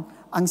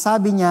Panginoon, ang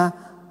sabi niya,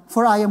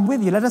 "For I am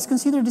with you." Let us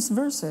consider these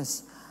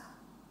verses.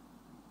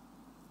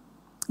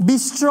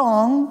 "Be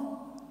strong,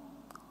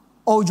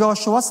 O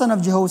Joshua, son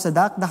of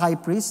Jehozadak, the high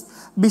priest,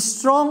 be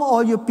strong,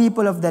 all you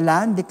people of the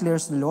land,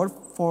 declares the Lord.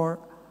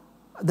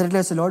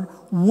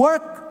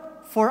 Work,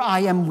 for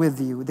I am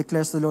with you,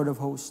 declares the Lord of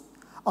hosts.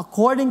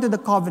 According to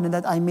the covenant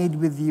that I made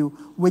with you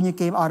when you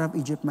came out of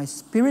Egypt, my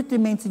spirit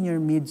remains in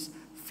your midst.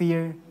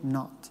 Fear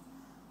not."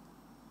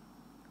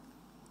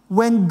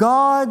 When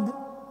God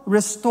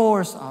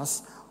restores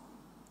us,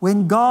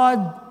 when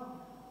God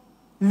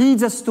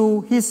leads us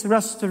to His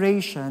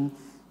restoration,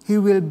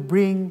 He will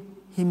bring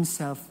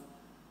Himself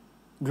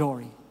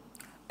glory.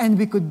 And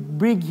we could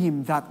bring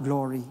Him that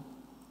glory.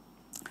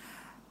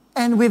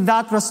 And with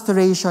that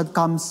restoration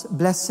comes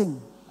blessing.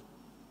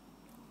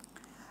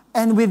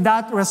 And with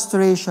that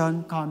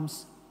restoration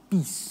comes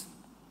peace.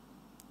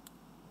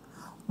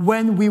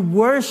 When we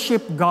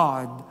worship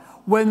God,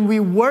 when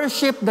we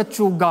worship the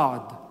true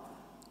God,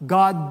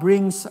 God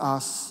brings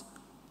us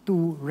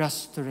to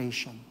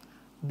restoration.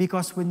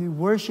 Because when we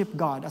worship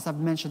God, as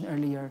I've mentioned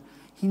earlier,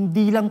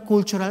 hindi lang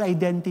cultural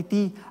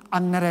identity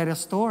ang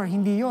nare-restore.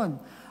 Hindi yon.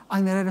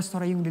 Ang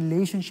nare-restore yung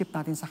relationship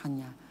natin sa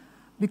Kanya.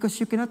 Because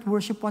you cannot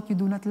worship what you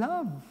do not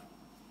love.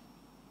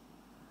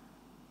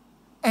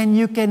 And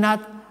you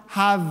cannot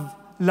have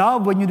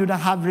love when you do not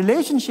have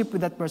relationship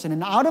with that person.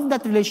 And out of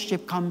that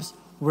relationship comes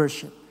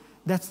worship.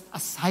 That's a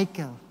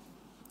cycle.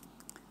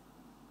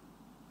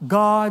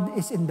 God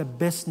is in the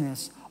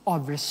business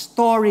of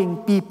restoring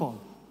people.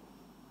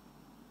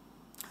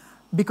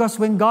 Because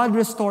when God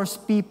restores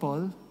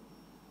people,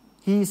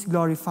 He is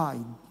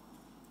glorified.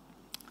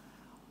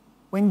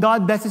 When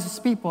God blesses His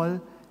people,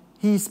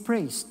 He is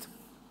praised.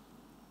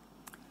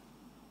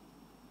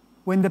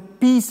 When the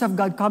peace of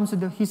God comes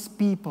to His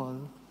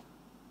people,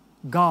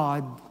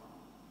 God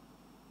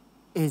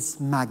is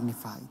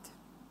magnified.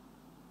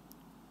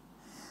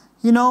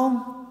 You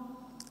know,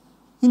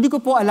 hindi ko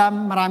po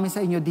alam marami sa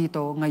inyo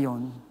dito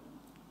ngayon.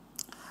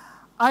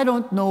 I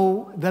don't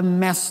know the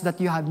mess that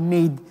you have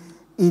made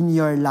in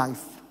your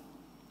life.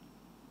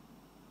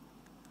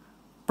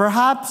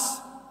 Perhaps,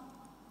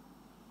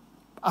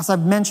 as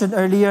I've mentioned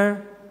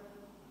earlier,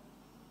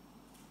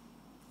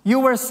 you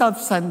were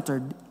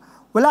self-centered.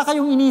 Wala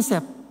kayong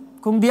inisip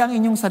kung di ang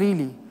inyong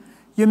sarili.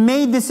 You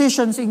made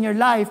decisions in your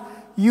life.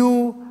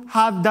 You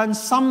have done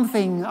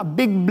something, a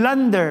big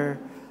blunder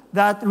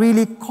that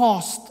really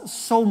cost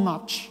so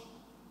much.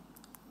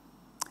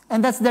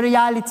 And that's the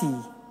reality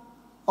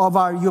of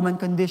our human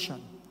condition.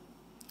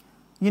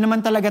 Yun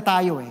naman talaga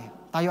tayo eh.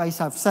 Tayo ay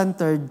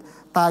self-centered.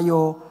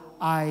 Tayo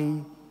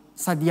ay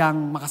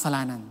sadyang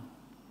makasalanan.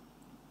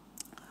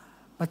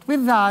 But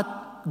with that,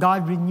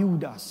 God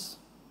renewed us.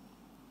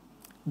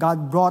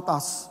 God brought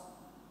us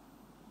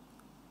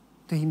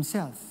to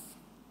Himself.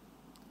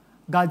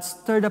 God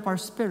stirred up our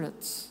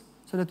spirits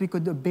so that we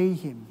could obey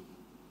Him,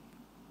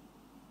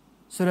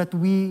 so that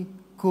we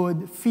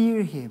could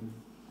fear Him,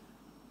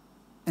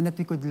 and that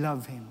we could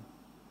love Him.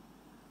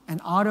 And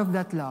out of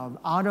that love,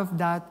 out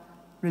of that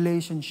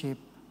relationship,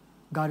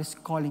 God is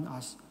calling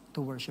us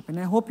to worship. And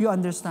I hope you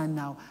understand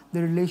now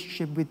the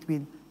relationship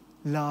between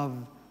love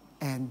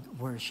and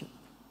worship.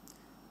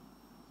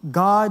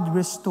 God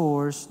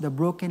restores the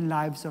broken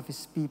lives of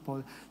His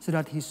people so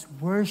that His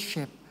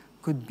worship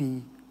could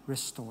be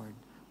restored.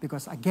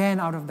 Because again,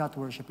 out of that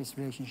worship is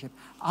relationship.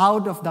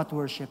 Out of that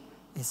worship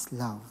is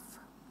love.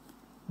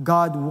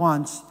 God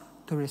wants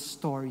to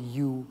restore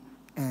you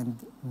and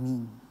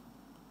me.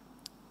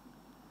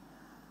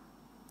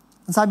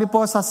 And sabi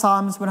po sa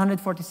Psalms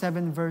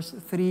 147 verse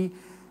 3,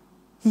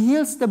 He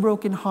heals the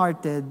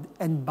brokenhearted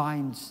and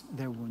binds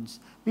their wounds.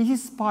 This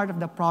is part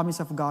of the promise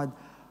of God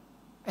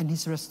and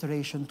His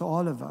restoration to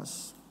all of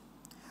us.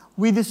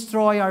 We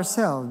destroy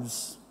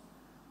ourselves.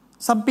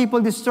 Some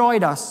people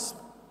destroyed us.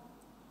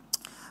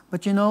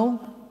 But you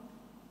know,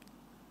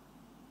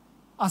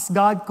 as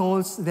God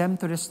calls them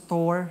to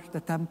restore the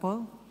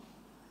temple,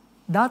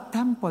 that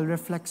temple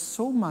reflects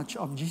so much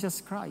of Jesus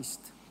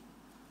Christ.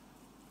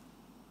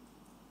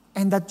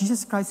 And that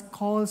Jesus Christ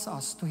calls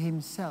us to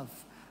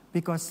Himself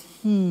because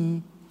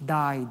He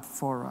died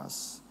for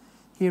us.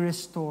 He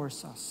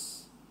restores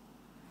us.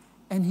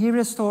 And He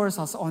restores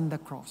us on the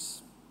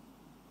cross.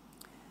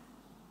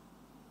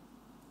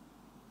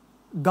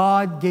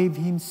 God gave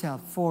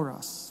Himself for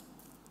us.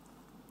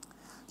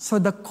 So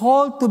the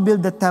call to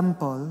build the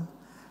temple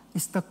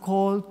is the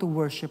call to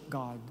worship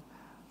God.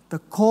 The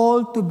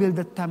call to build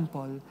the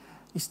temple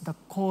is the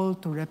call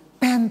to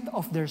repent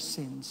of their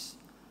sins.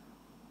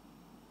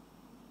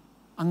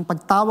 Ang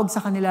pagtawag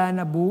sa kanila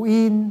na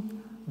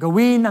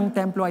gawin ang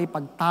templo ay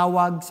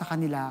pagtawag sa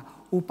kanila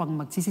upang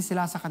magsisi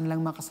sila sa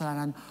kanilang mga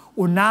kasalanan,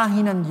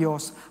 unahin ng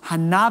Diyos,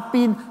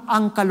 hanapin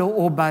ang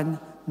kalooban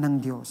ng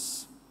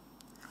Diyos.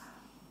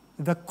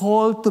 The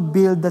call to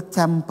build the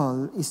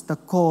temple is the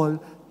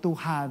call to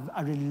have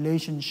a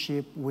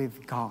relationship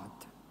with God.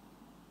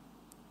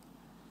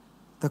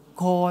 The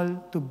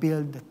call to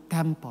build the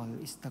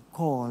temple is the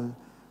call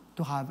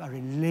to have a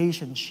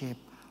relationship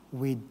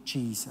with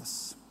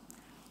Jesus.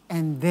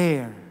 And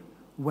there,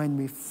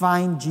 when we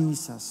find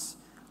Jesus,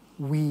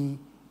 we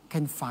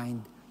can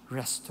find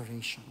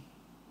restoration.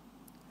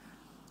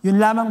 Yun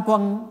lamang po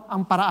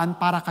ang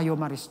paraan para kayo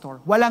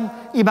ma-restore.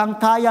 Walang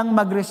ibang kayang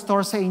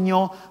mag-restore sa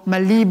inyo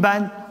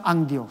maliban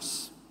ang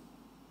Diyos.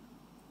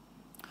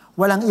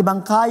 Walang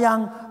ibang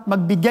kayang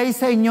magbigay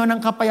sa inyo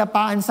ng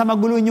kapayapaan sa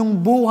magulo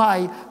niyong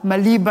buhay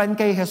maliban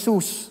kay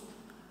Jesus.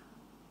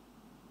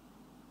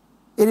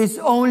 It is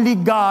only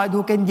God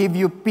who can give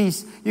you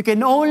peace. You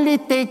can only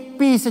take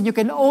peace and you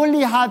can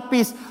only have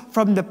peace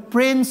from the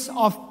Prince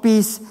of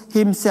Peace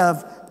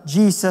Himself,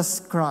 Jesus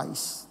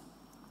Christ.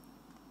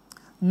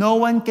 No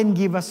one can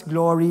give us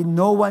glory,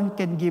 no one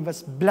can give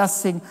us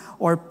blessing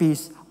or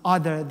peace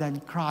other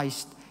than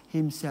Christ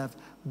Himself.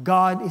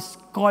 God is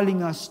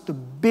calling us to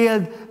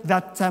build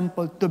that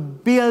temple, to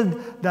build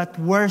that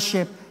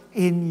worship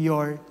in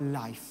your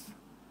life.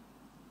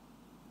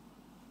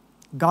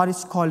 God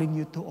is calling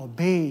you to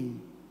obey.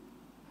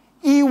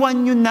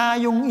 Iwan nyo na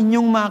yung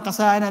inyong mga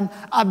kasalanan.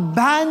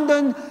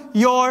 Abandon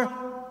your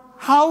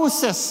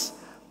houses,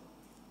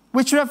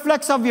 which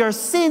reflects of your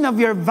sin, of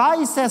your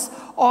vices,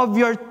 of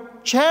your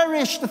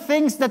cherished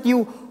things that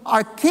you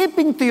are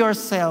keeping to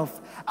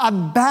yourself.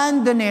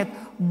 Abandon it.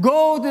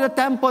 Go to the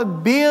temple.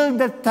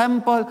 Build the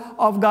temple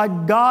of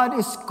God. God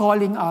is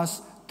calling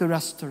us to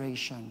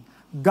restoration.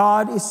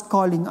 God is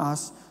calling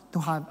us to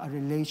have a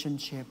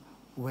relationship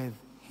with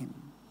Him.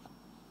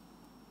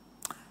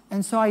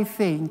 And so I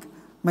think,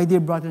 my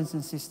dear brothers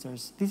and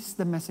sisters, this is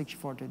the message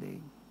for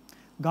today.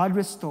 God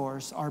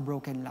restores our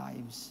broken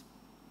lives.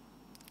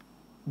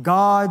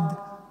 God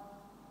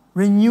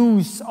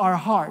renews our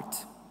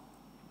heart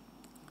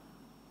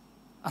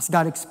as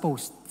God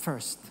exposed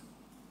first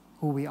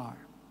who we are.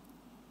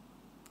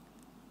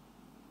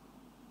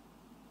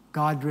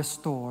 God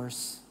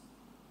restores,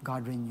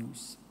 God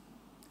renews.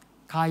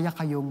 Kaya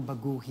kayong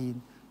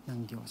baguhin ng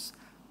Diyos.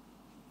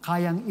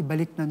 Kayang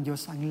ibalik ng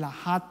Diyos ang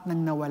lahat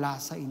ng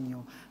nawala sa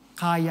inyo.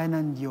 Kaya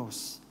ng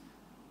Diyos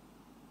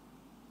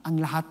ang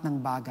lahat ng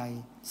bagay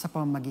sa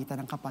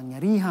pamamagitan ng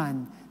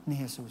kapangyarihan ni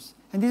Jesus.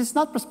 And this is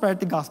not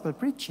prosperity gospel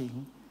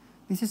preaching.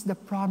 This is the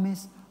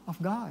promise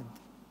of God.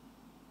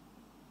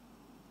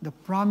 The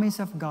promise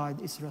of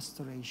God is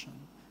restoration.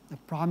 The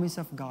promise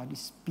of God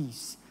is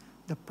peace.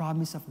 The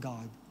promise of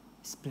God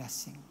is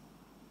blessing.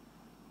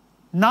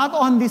 Not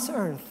on this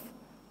earth.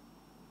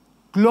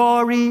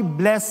 Glory,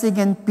 blessing,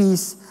 and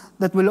peace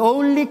that will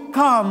only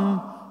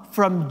come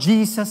from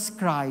Jesus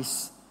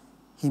Christ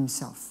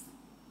Himself.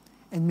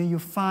 And may you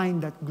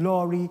find that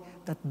glory,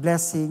 that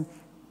blessing,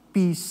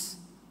 peace,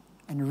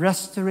 and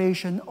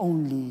restoration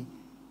only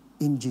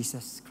in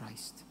Jesus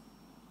Christ.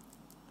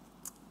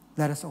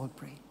 Let us all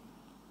pray.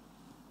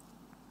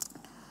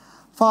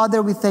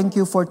 Father, we thank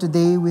You for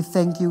today. We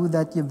thank You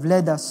that You've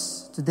led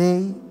us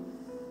today.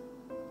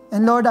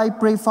 And Lord, I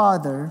pray,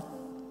 Father,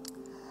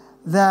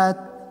 that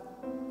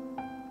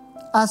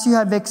as You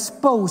have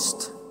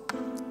exposed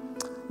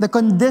the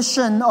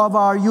condition of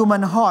our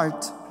human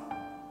heart,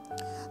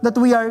 that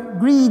we are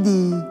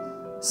greedy,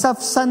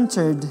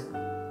 self-centered,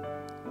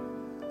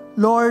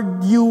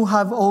 Lord, you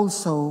have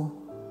also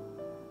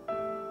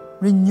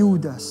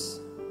renewed us.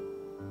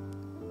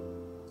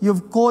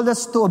 You've called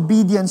us to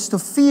obedience, to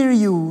fear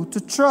you, to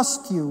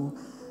trust you,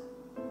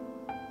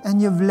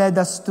 and you've led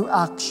us to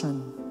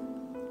action.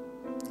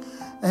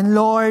 And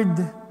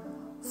Lord,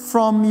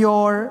 from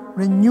your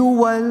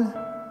renewal,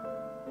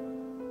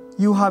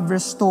 you have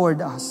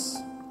restored us.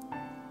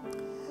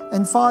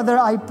 And Father,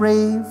 I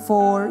pray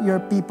for your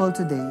people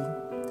today.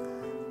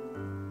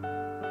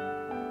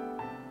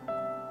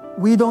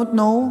 We don't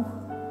know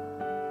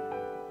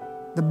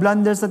the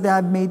blunders that they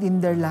have made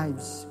in their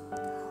lives.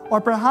 Or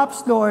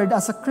perhaps, Lord,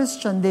 as a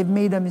Christian, they've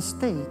made a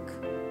mistake.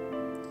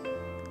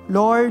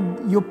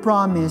 Lord, you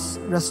promise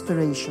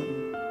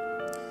restoration.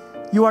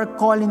 You are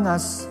calling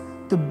us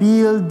to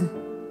build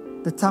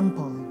the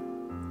temple,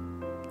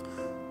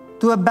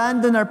 to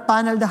abandon our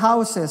paneled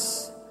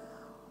houses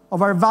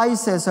of our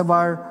vices, of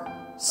our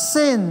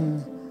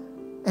sin,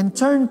 and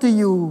turn to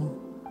you.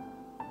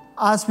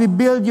 As we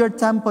build your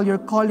temple, you're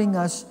calling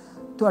us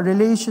to a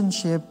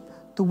relationship,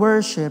 to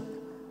worship,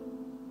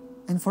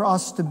 and for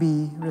us to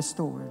be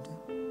restored.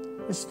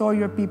 Restore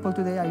your people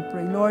today, I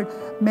pray. Lord,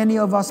 many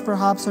of us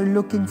perhaps are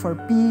looking for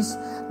peace,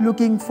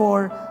 looking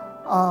for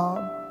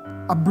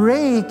a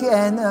break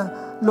and,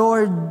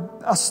 Lord,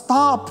 a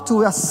stop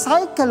to a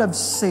cycle of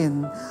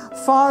sin.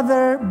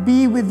 Father,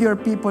 be with your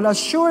people.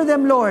 Assure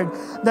them, Lord,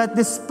 that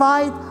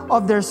despite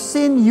of their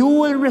sin, you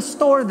will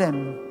restore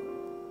them.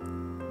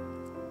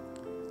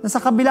 Na sa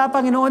kabila,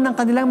 Panginoon, ng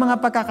kanilang mga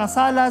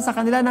pagkakasala, sa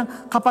kanila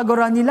ng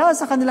kapaguran nila,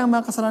 sa kanilang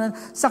mga kasalanan,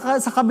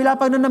 sa kabila,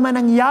 Panginoon, naman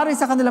nangyari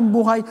sa kanilang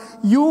buhay,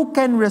 you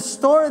can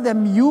restore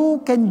them, you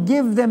can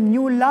give them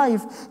new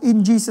life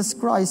in Jesus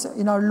Christ,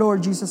 in our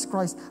Lord Jesus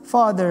Christ.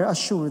 Father,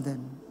 assure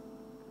them.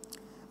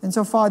 And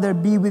so, Father,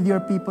 be with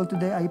your people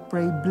today, I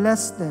pray.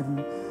 Bless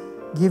them.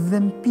 Give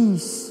them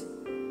peace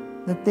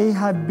that they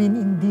have been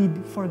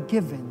indeed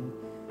forgiven.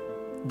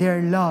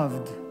 They're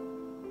loved.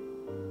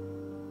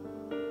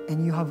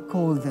 And you have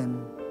called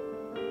them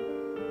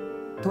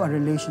to a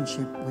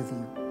relationship with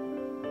you.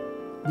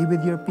 Be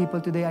with your people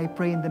today, I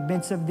pray. In the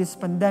midst of this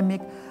pandemic,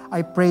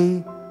 I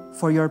pray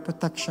for your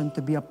protection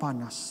to be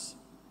upon us.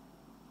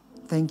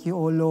 Thank you,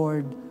 O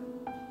Lord,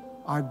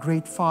 our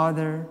great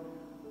Father,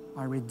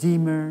 our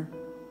Redeemer,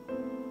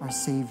 our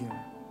Savior.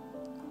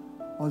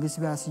 All this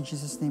we ask in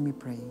Jesus' name we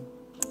pray.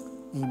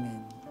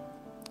 Amen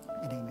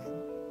and amen.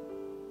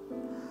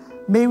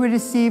 May we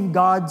receive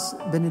God's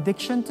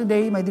benediction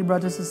today, my dear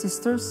brothers and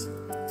sisters.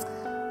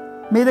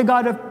 May the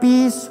God of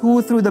peace,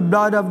 who through the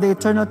blood of the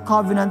eternal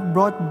covenant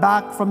brought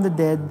back from the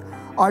dead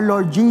our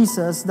Lord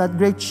Jesus, that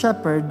great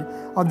shepherd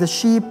of the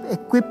sheep,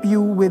 equip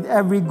you with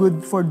every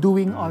good for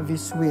doing of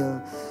his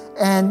will.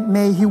 And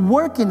may he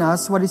work in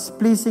us what is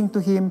pleasing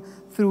to him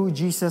through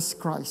Jesus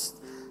Christ,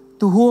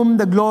 to whom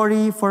the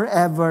glory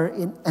forever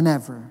and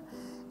ever.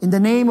 In the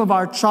name of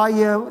our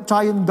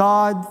triune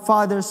God,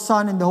 Father,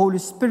 Son, and the Holy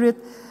Spirit,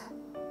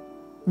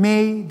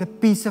 may the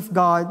peace of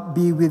God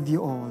be with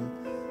you all.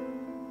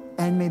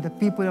 And may the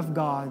people of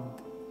God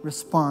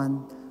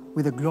respond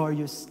with a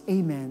glorious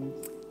Amen,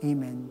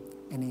 Amen,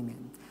 and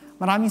Amen.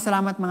 Maraming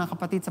salamat mga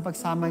kapatid sa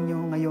pagsama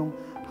nyo ngayong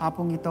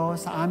hapong ito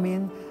sa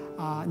amin.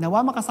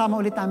 Nawa makasama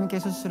ulit namin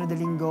kayo sa susunod na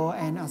linggo.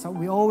 And as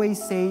we always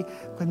say,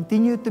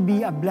 continue to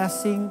be a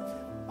blessing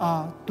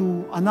to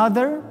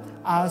another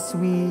as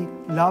we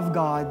love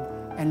God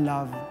and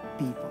love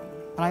people.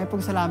 Maraming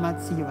pong salamat.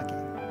 See you again.